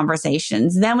having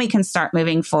conversations. Then we can start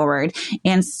moving forward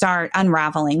and start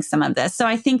unraveling some of this. So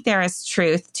I think there is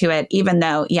truth to it, even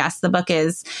though, yes, the book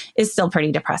is still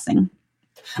pretty depressing.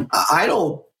 I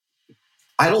don't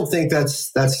think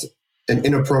that's an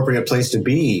inappropriate place to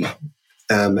be,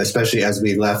 especially as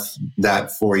we left that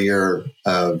 4-year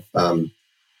of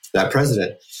that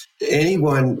president.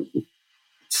 Anyone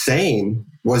sane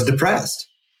was depressed.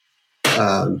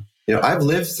 I've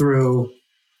lived through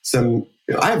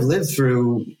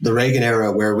the Reagan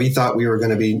era where we thought we were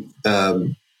going to be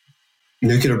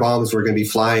nuclear bombs were going to be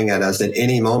flying at us at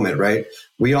any moment, right?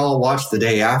 We all watched The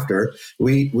Day After.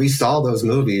 We saw those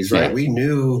movies, right? Yeah. We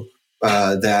knew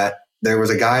that there was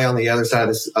a guy on the other side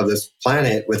of this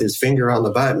planet with his finger on the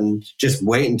button, just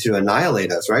waiting to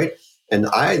annihilate us, right? And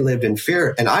I lived in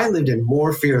fear, and I lived in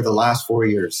more fear the last 4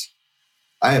 years.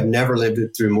 I have never lived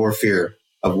through more fear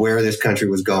of where this country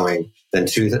was going than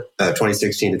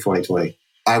 2016 to 2020.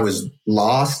 I was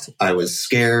lost. I was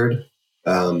scared.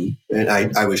 And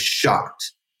I was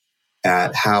shocked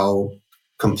at how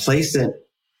complacent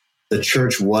the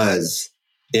church was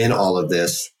in all of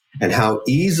this and how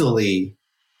easily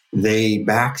they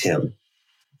backed him.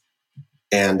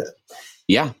 And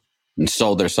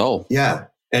sold their soul. Yeah.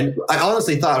 And I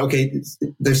honestly thought, okay,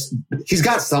 he's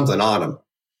got something on him.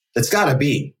 It's got to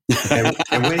be.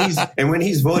 And when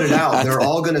he's voted out, they're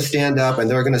all going to stand up and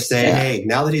they're going to say, hey,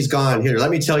 now that he's gone, here, let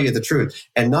me tell you the truth.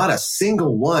 And not a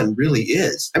single one really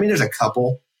is. I mean, there's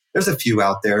a few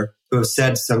out there who have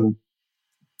said some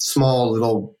small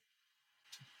little,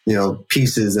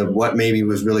 pieces of what maybe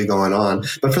was really going on.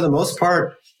 But for the most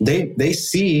part, they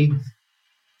see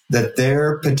that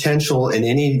their potential in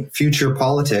any future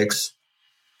politics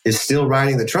is still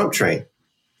riding the Trump train.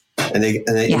 And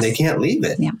they can't leave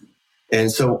it. Yeah. And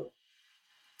so,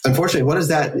 unfortunately, what is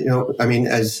that?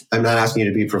 As I'm not asking you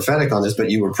to be prophetic on this, but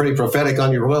you were pretty prophetic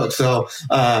on your book. So,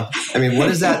 what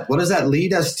does that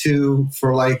lead us to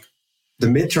for like the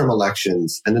midterm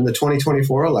elections and then the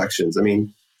 2024 elections? I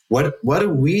mean, what do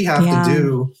we have to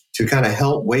do to kind of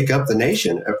help wake up the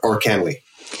nation, or can we?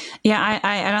 Yeah,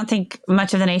 I don't think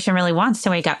much of the nation really wants to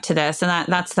wake up to this. And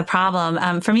that's the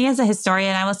problem. For me as a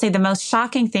historian, I will say the most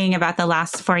shocking thing about the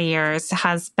last 4 years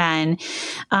has been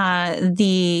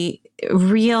the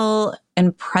real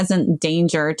and present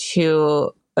danger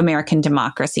to American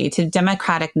democracy, to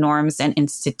democratic norms and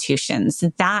institutions.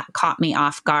 That caught me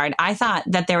off guard. I thought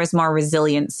that there was more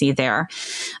resiliency there.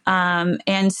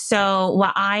 And so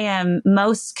what I am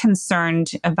most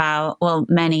concerned about, well,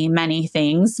 many, many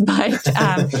things, but,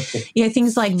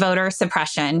 things like voter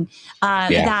suppression,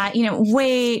 that,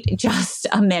 wait just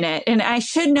a minute. And I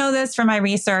should know this from my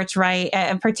research, right?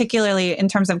 Particularly in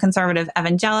terms of conservative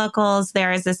evangelicals,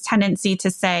 there is this tendency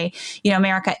to say,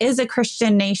 America is a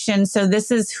Christian nation. So this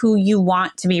is who you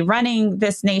want to be running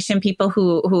this nation, people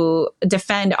who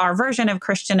defend our version of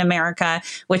Christian America,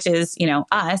 which is,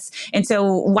 us. And so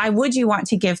why would you want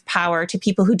to give power to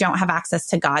people who don't have access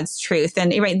to God's truth?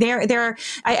 And right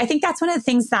I think that's one of the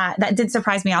things that did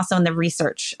surprise me also in the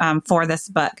research for this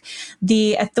book,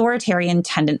 the authoritarian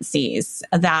tendencies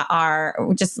that are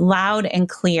just loud and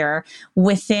clear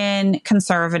within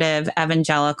conservative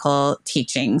evangelical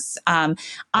teachings.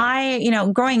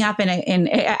 Growing up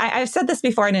I've said this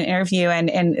before in an interview,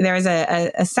 and there was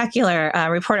a secular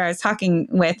reporter I was talking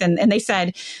with, and they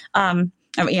said,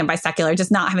 by secular,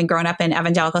 just not having grown up in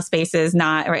evangelical spaces,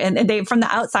 and they, from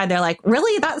the outside, they're like,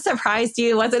 really? That surprised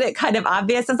you? Wasn't it kind of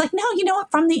obvious? I was like, no, you know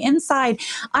what? From the inside,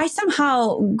 I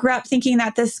somehow grew up thinking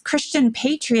that this Christian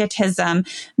patriotism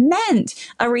meant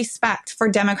a respect for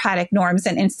democratic norms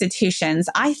and institutions.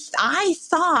 I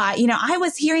thought, I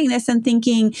was hearing this and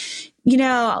thinking,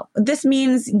 this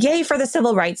means yay for the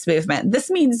civil rights movement. This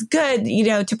means good,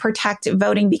 to protect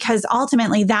voting, because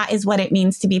ultimately that is what it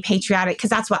means to be patriotic,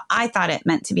 because that's what I thought it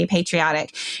meant to be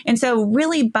patriotic. And so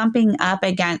really bumping up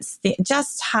against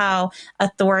just how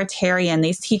authoritarian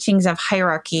these teachings of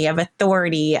hierarchy, of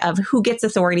authority, of who gets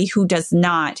authority, who does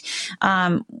not,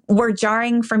 were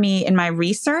jarring for me in my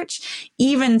research.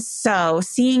 Even so,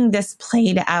 seeing this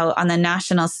played out on the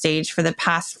national stage for the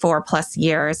past 4+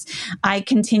 years, I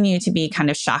continue to be kind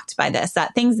of shocked by this,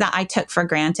 that things that I took for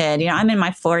granted. I'm in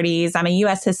my 40s, I'm a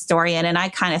U.S. historian, and I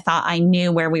kind of thought I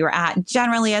knew where we were at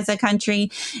generally as a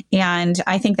country. And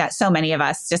I think that so many of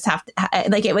us just have to,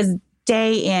 it was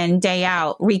day in, day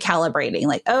out, recalibrating,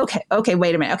 like, okay,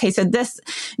 wait a minute. Okay, so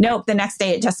nope, the next day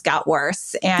it just got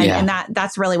worse. And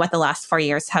that's really what the last 4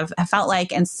 years have felt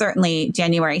like. And certainly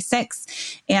January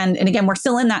 6th. And again, we're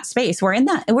still in that space. We're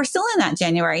still in that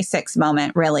January 6th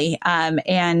moment, really.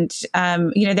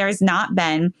 There has not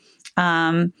been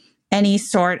any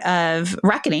sort of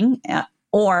reckoning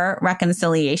or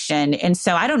reconciliation. And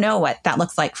so I don't know what that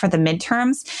looks like for the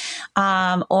midterms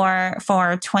or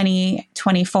for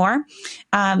 2024.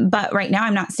 But right now,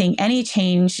 I'm not seeing any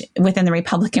change within the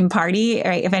Republican Party.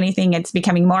 Right? If anything, it's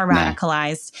becoming more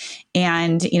radicalized.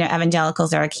 And,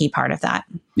 evangelicals are a key part of that.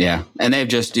 Yeah. And they've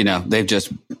just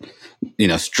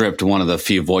stripped one of the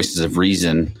few voices of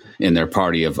reason in their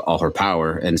party of all her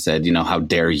power and said, how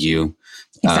dare you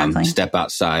step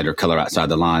outside or color outside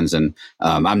the lines. And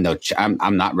I'm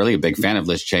not really a big fan of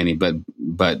Liz Cheney, but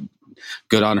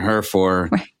good on her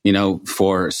for,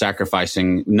 for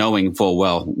sacrificing, knowing full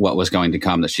well what was going to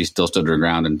come, that she still stood her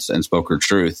ground and spoke her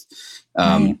truth.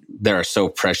 Right. There are so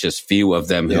precious few of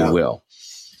them who will.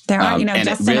 There are,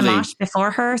 Justin Amash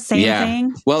before her, same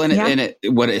thing. Well,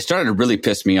 it started to really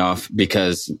piss me off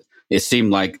because it seemed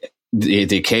like the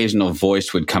occasional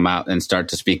voice would come out and start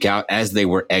to speak out as they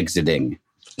were exiting.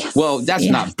 Yes. Well, that's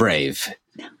not brave.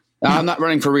 No. I'm not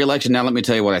running for re-election. Now, let me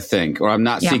tell you what I think. Or I'm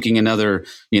not seeking another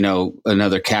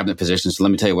cabinet position. So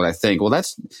let me tell you what I think. Well,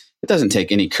 it doesn't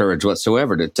take any courage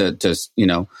whatsoever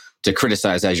to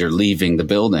criticize as you're leaving the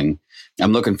building.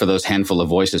 I'm looking for those handful of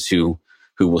voices who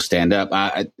will stand up.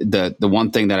 The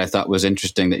one thing that I thought was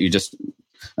interesting that you just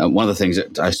one of the things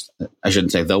that I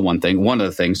shouldn't say the one thing. One of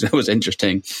the things that was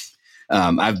interesting.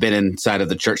 I've been inside of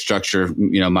the church structure,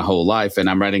 my whole life, and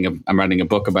I'm writing a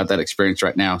book about that experience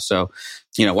right now. So,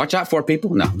 watch out for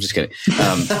people. No, I'm just kidding.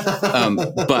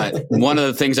 But one of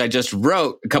the things I just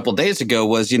wrote a couple of days ago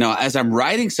was, as I'm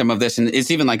writing some of this, and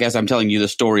it's even like as I'm telling you the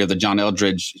story of the John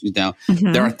Eldridge,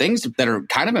 there are things that are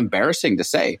kind of embarrassing to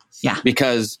say,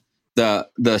 because the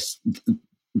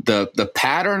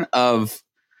pattern of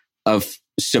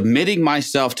submitting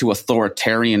myself to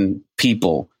authoritarian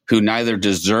people who neither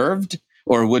deserved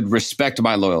or would respect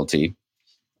my loyalty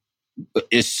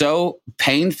is so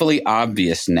painfully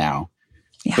obvious now.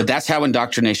 Yeah. But that's how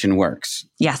indoctrination works.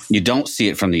 Yes. You don't see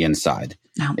it from the inside.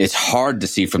 No. It's hard to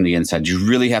see from the inside. You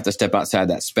really have to step outside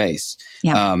that space.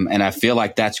 Yeah. And I feel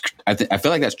like that's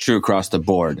true across the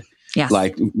board. Yes.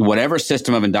 Like whatever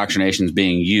system of indoctrination is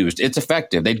being used, it's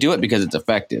effective. They do it because it's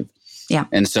effective. Yeah.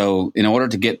 And so in order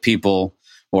to get people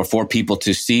or for people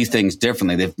to see things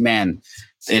differently,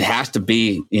 it has to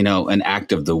be, an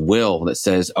act of the will that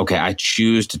says, okay, I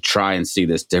choose to try and see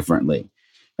this differently.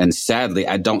 And sadly,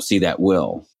 I don't see that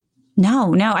will.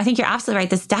 No, I think you're absolutely right.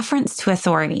 This deference to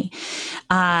authority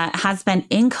has been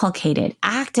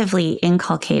actively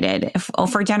inculcated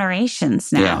for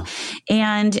generations now.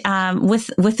 Yeah. And with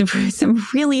some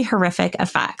really horrific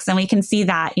effects. And we can see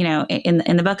that,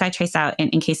 in the book I trace out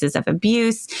in cases of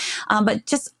abuse, but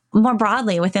just more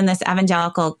broadly within this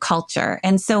evangelical culture.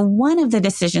 And so one of the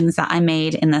decisions that I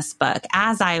made in this book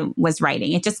as I was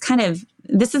writing, it just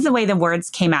this is the way the words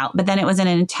came out, but then it was an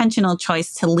intentional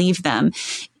choice to leave them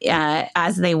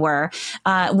as they were,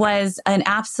 was an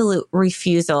absolute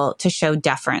refusal to show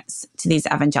deference to these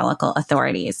evangelical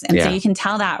authorities. And so you can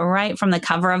tell that right from the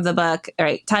cover of the book,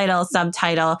 right? Title,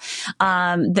 subtitle,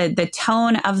 the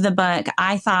tone of the book.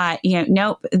 I thought,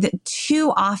 nope,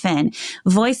 too often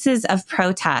voices of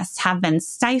protest have been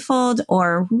stifled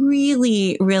or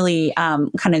really, really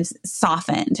kind of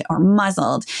softened or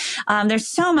muzzled. There's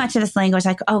so much of this language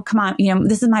like, oh, come on,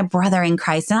 this is my brother in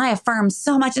Christ and I affirm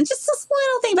so much. And just this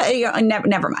little thing, but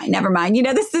never mind.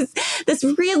 This is this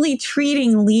really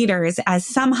treating leaders as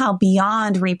somehow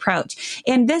beyond reproach.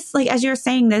 And this, like, as you're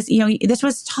saying this, this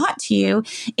was taught to you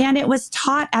and it was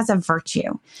taught as a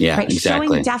virtue. Yeah, right? Exactly.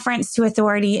 Showing deference to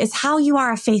authority is how you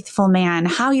are a faithful man,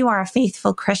 how you are a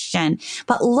faithful Christian.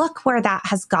 But look where that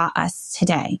has got us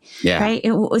today. Yeah. Right.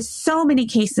 It was so many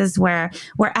cases where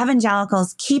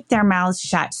evangelicals keep their mouths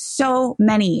shut. So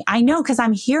many. I know because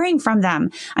I'm hearing from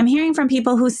them. I'm hearing from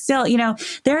people who still,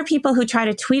 there are people who try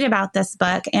to tweet about this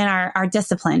book and are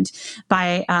disciplined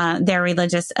by their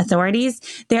religious authorities.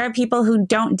 There are people who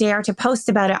don't dare to post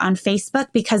about it on Facebook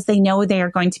because they know they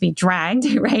are going to be dragged,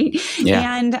 right?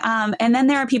 Yeah. And then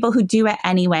there are people who do it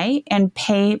anyway and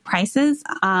pay prices,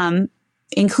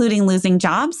 including losing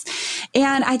jobs.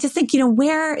 And I just think,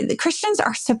 where the Christians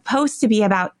are supposed to be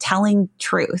about telling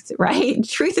truth, right?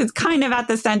 Truth is kind of at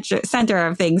the center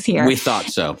of things here. We thought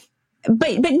so.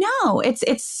 but no,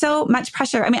 it's so much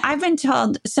pressure. I mean, I've been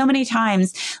told so many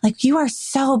times, like, you are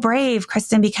so brave,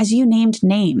 Kristin, because you named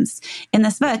names in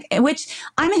this book, which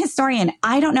I'm a historian.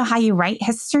 I don't know how you write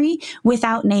history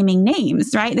without naming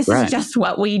names, right? This is just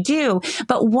what we do.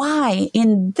 But why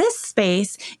in this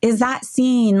space is that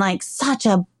seen like such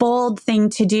a bold thing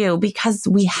to do? Because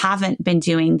we haven't been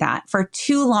doing that for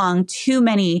too long. Too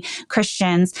many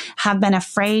Christians have been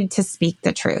afraid to speak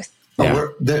the truth. Yeah.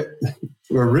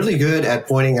 We're really good at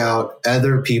pointing out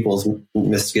other people's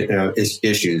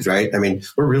issues, right? I mean,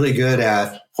 we're really good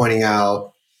at pointing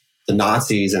out the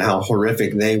Nazis and how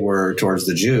horrific they were towards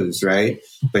the Jews, right?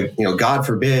 But, God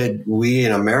forbid we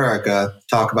in America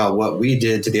talk about what we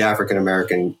did to the African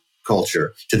American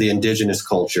culture, to the indigenous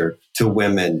culture, to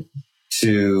women,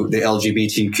 to the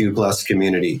LGBTQ plus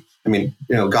community. I mean,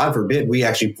 God forbid we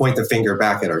actually point the finger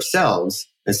back at ourselves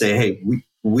and say, hey,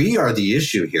 we are the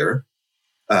issue here.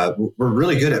 We're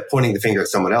really good at pointing the finger at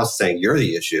someone else, saying you're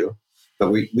the issue.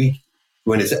 But we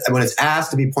when it's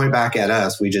asked to be pointed back at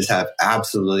us, we just have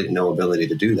absolutely no ability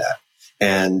to do that.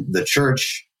 And the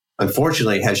church,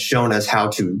 unfortunately, has shown us how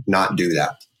to not do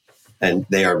that. And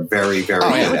they are very, very good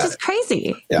at which it. is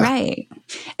crazy. Yeah. Right.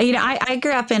 I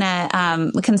grew up in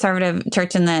a conservative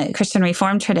church in the Christian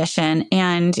Reformed tradition,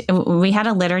 and we had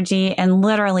a liturgy, and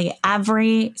literally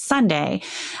every Sunday,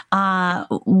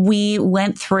 we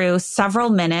went through several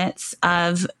minutes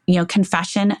of,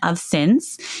 confession of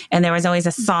sins. And there was always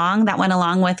a song that went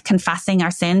along with confessing our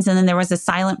sins. And then there was a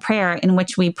silent prayer in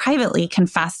which we privately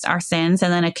confessed our sins,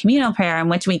 and then a communal prayer in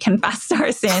which we confessed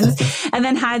our sins and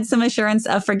then had some assurance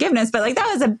of forgiveness. But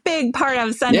that was a big part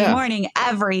of Sunday morning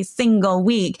every single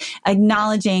week,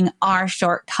 acknowledging our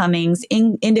shortcomings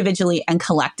individually and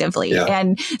collectively. Yeah.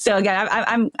 And so again,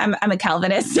 I'm a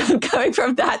Calvinist coming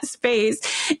from that space.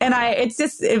 And it's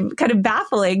just kind of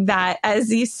baffling that,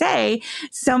 as you say,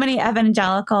 so many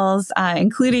evangelicals,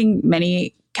 including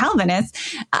many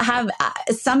Calvinists, have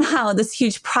somehow this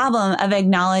huge problem of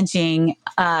acknowledging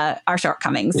our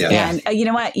shortcomings. Yeah. And you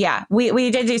know what? Yeah,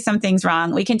 we did do some things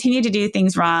wrong. We continue to do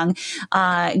things wrong.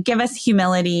 Give us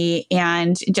humility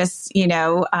and just,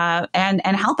 and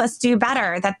help us do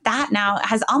better. That now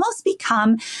has almost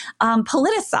become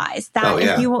politicized.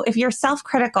 That if you're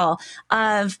self-critical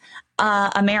of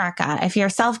America, if you're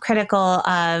self-critical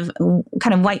of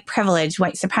kind of white privilege,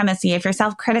 white supremacy, if you're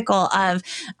self-critical of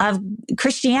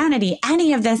Christianity,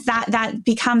 any of this, that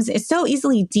becomes is so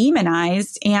easily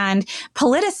demonized and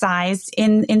politicized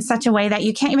in such a way that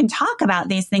you can't even talk about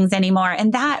these things anymore.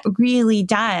 And that really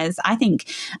does, I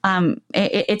think,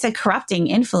 it's a corrupting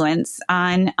influence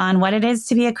on what it is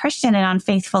to be a Christian and on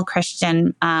faithful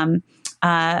Christian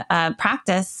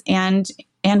practice and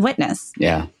witness.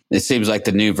 Yeah. It seems like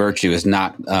the new virtue is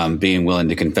not being willing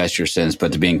to confess your sins,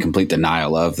 but to be in complete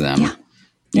denial of them.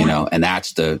 Yeah. And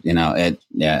that's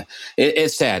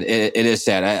it's sad. It is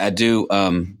sad. I do.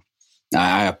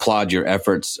 I applaud your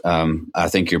efforts. I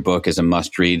think your book is a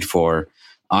must read for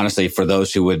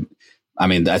those who would. I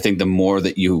mean, I think the more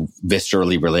that you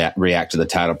viscerally react to the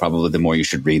title, probably the more you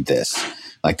should read this.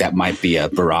 Like that might be a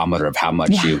barometer of how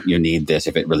much you need this.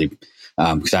 If it really,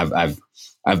 because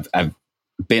I've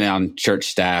been on church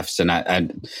staffs, and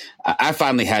I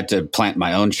finally had to plant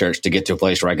my own church to get to a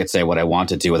place where I could say what I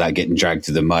wanted to without getting dragged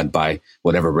through the mud by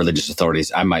whatever religious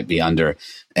authorities I might be under.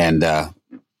 And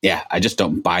I just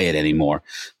don't buy it anymore.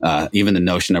 Even the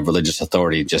notion of religious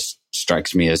authority just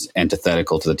strikes me as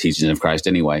antithetical to the teachings of Christ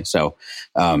anyway. So,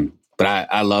 but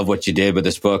I love what you did with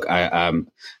this book.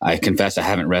 I confess I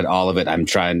haven't read all of it. I'm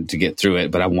trying to get through it,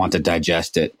 but I want to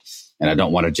digest it, and I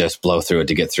don't want to just blow through it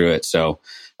to get through it. So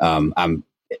I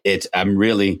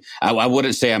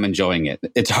wouldn't say I'm enjoying it.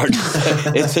 It's hard.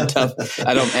 It's a tough.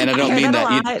 I don't mean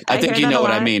that. I think you know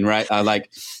what I mean, right?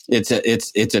 It's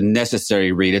a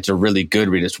necessary read. It's a really good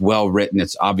read. It's well written.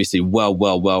 It's obviously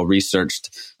well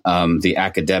researched. The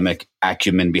academic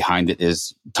acumen behind it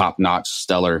is top notch,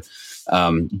 stellar.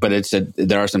 But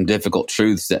there are some difficult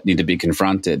truths that need to be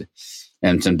confronted,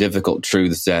 and some difficult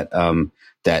truths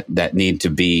that need to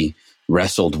be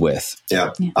wrestled with.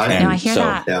 Yeah. I hear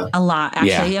that a lot,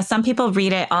 actually. Yeah. Some people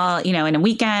read it all, in a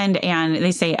weekend, and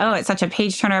they say, oh, it's such a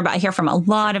page turner. But I hear from a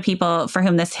lot of people for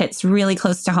whom this hits really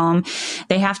close to home.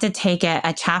 They have to take it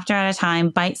a chapter at a time,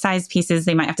 bite-sized pieces.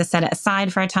 They might have to set it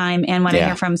aside for a time. And what I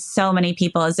hear from so many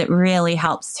people is it really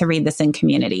helps to read this in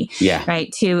community, right?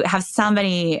 To have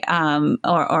somebody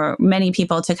or many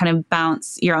people to kind of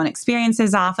bounce your own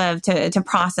experiences off of, to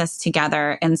process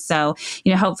together. And so,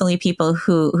 hopefully people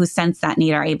who sense that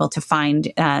need are able to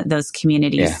find those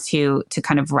communities to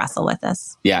kind of wrestle with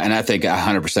this. Yeah, and I think I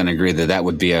 100% agree that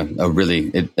would be a really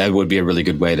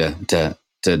good way to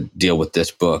to deal with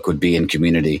this book would be in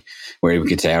community, where we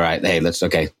could say, all right, hey,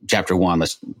 chapter 1,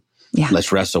 let's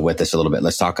wrestle with this a little bit.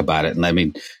 Let's talk about it. And let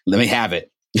me have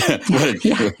it.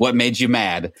 What made you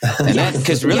mad? And then,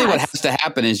 because really what has to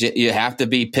happen is you have to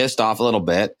be pissed off a little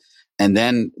bit. And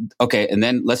then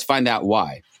let's find out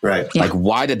why. Right. Yeah. Like,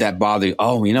 why did that bother you?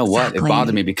 Oh, you know what? Exactly. It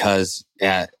bothered me because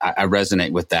I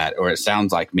resonate with that, or it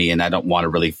sounds like me and I don't want to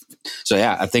really. So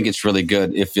yeah, I think it's really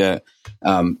good.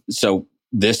 So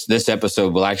this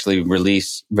episode will actually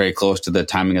release very close to the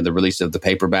timing of the release of the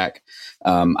paperback.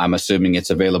 I'm assuming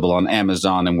it's available on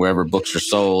Amazon and wherever books are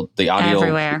sold. The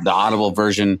Audible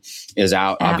version is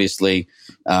out. Yeah. Obviously,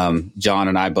 John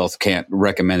and I both can't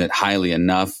recommend it highly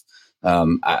enough.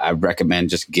 I recommend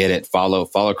just get it. Follow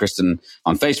Kristin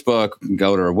on Facebook.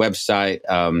 Go to her website.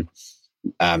 I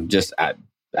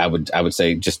would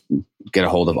say just get a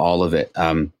hold of all of it.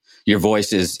 Your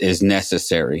voice is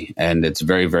necessary, and it's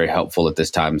very, very helpful at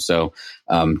this time. So,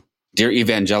 dear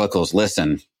evangelicals,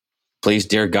 listen. Please,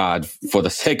 dear God, for the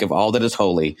sake of all that is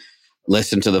holy,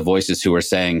 listen to the voices who are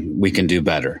saying we can do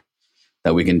better,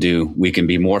 that we can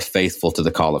be more faithful to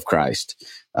the call of Christ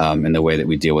in the way that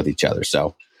we deal with each other.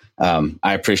 So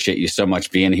I appreciate you so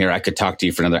much being here. I could talk to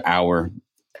you for another hour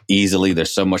easily.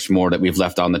 There's so much more that we've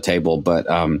left on the table, but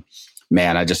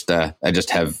man, I just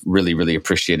have really, really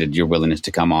appreciated your willingness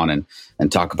to come on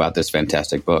and talk about this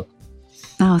fantastic book.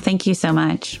 Oh, thank you so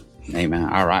much. Amen.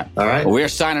 All right. Well, we are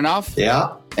signing off.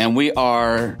 Yeah. And we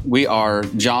are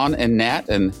John and Nat,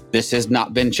 and this has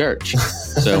not been church.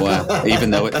 So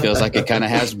even though it feels like it kind of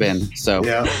has been. So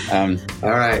all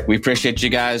right. We appreciate you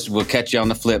guys. We'll catch you on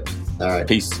the flip. All right.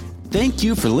 Peace. Thank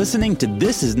you for listening to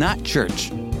This Is Not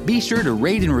Church. Be sure to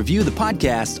rate and review the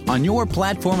podcast on your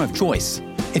platform of choice.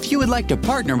 If you would like to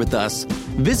partner with us,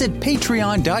 visit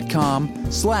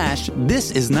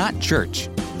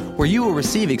patreon.com/thisisnotchurch, where you will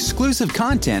receive exclusive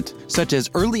content such as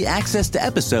early access to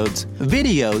episodes,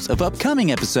 videos of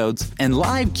upcoming episodes, and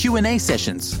live Q&A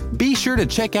sessions. Be sure to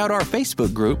check out our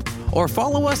Facebook group or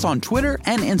follow us on Twitter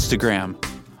and Instagram.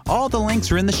 All the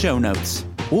links are in the show notes.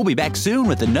 We'll be back soon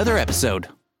with another episode.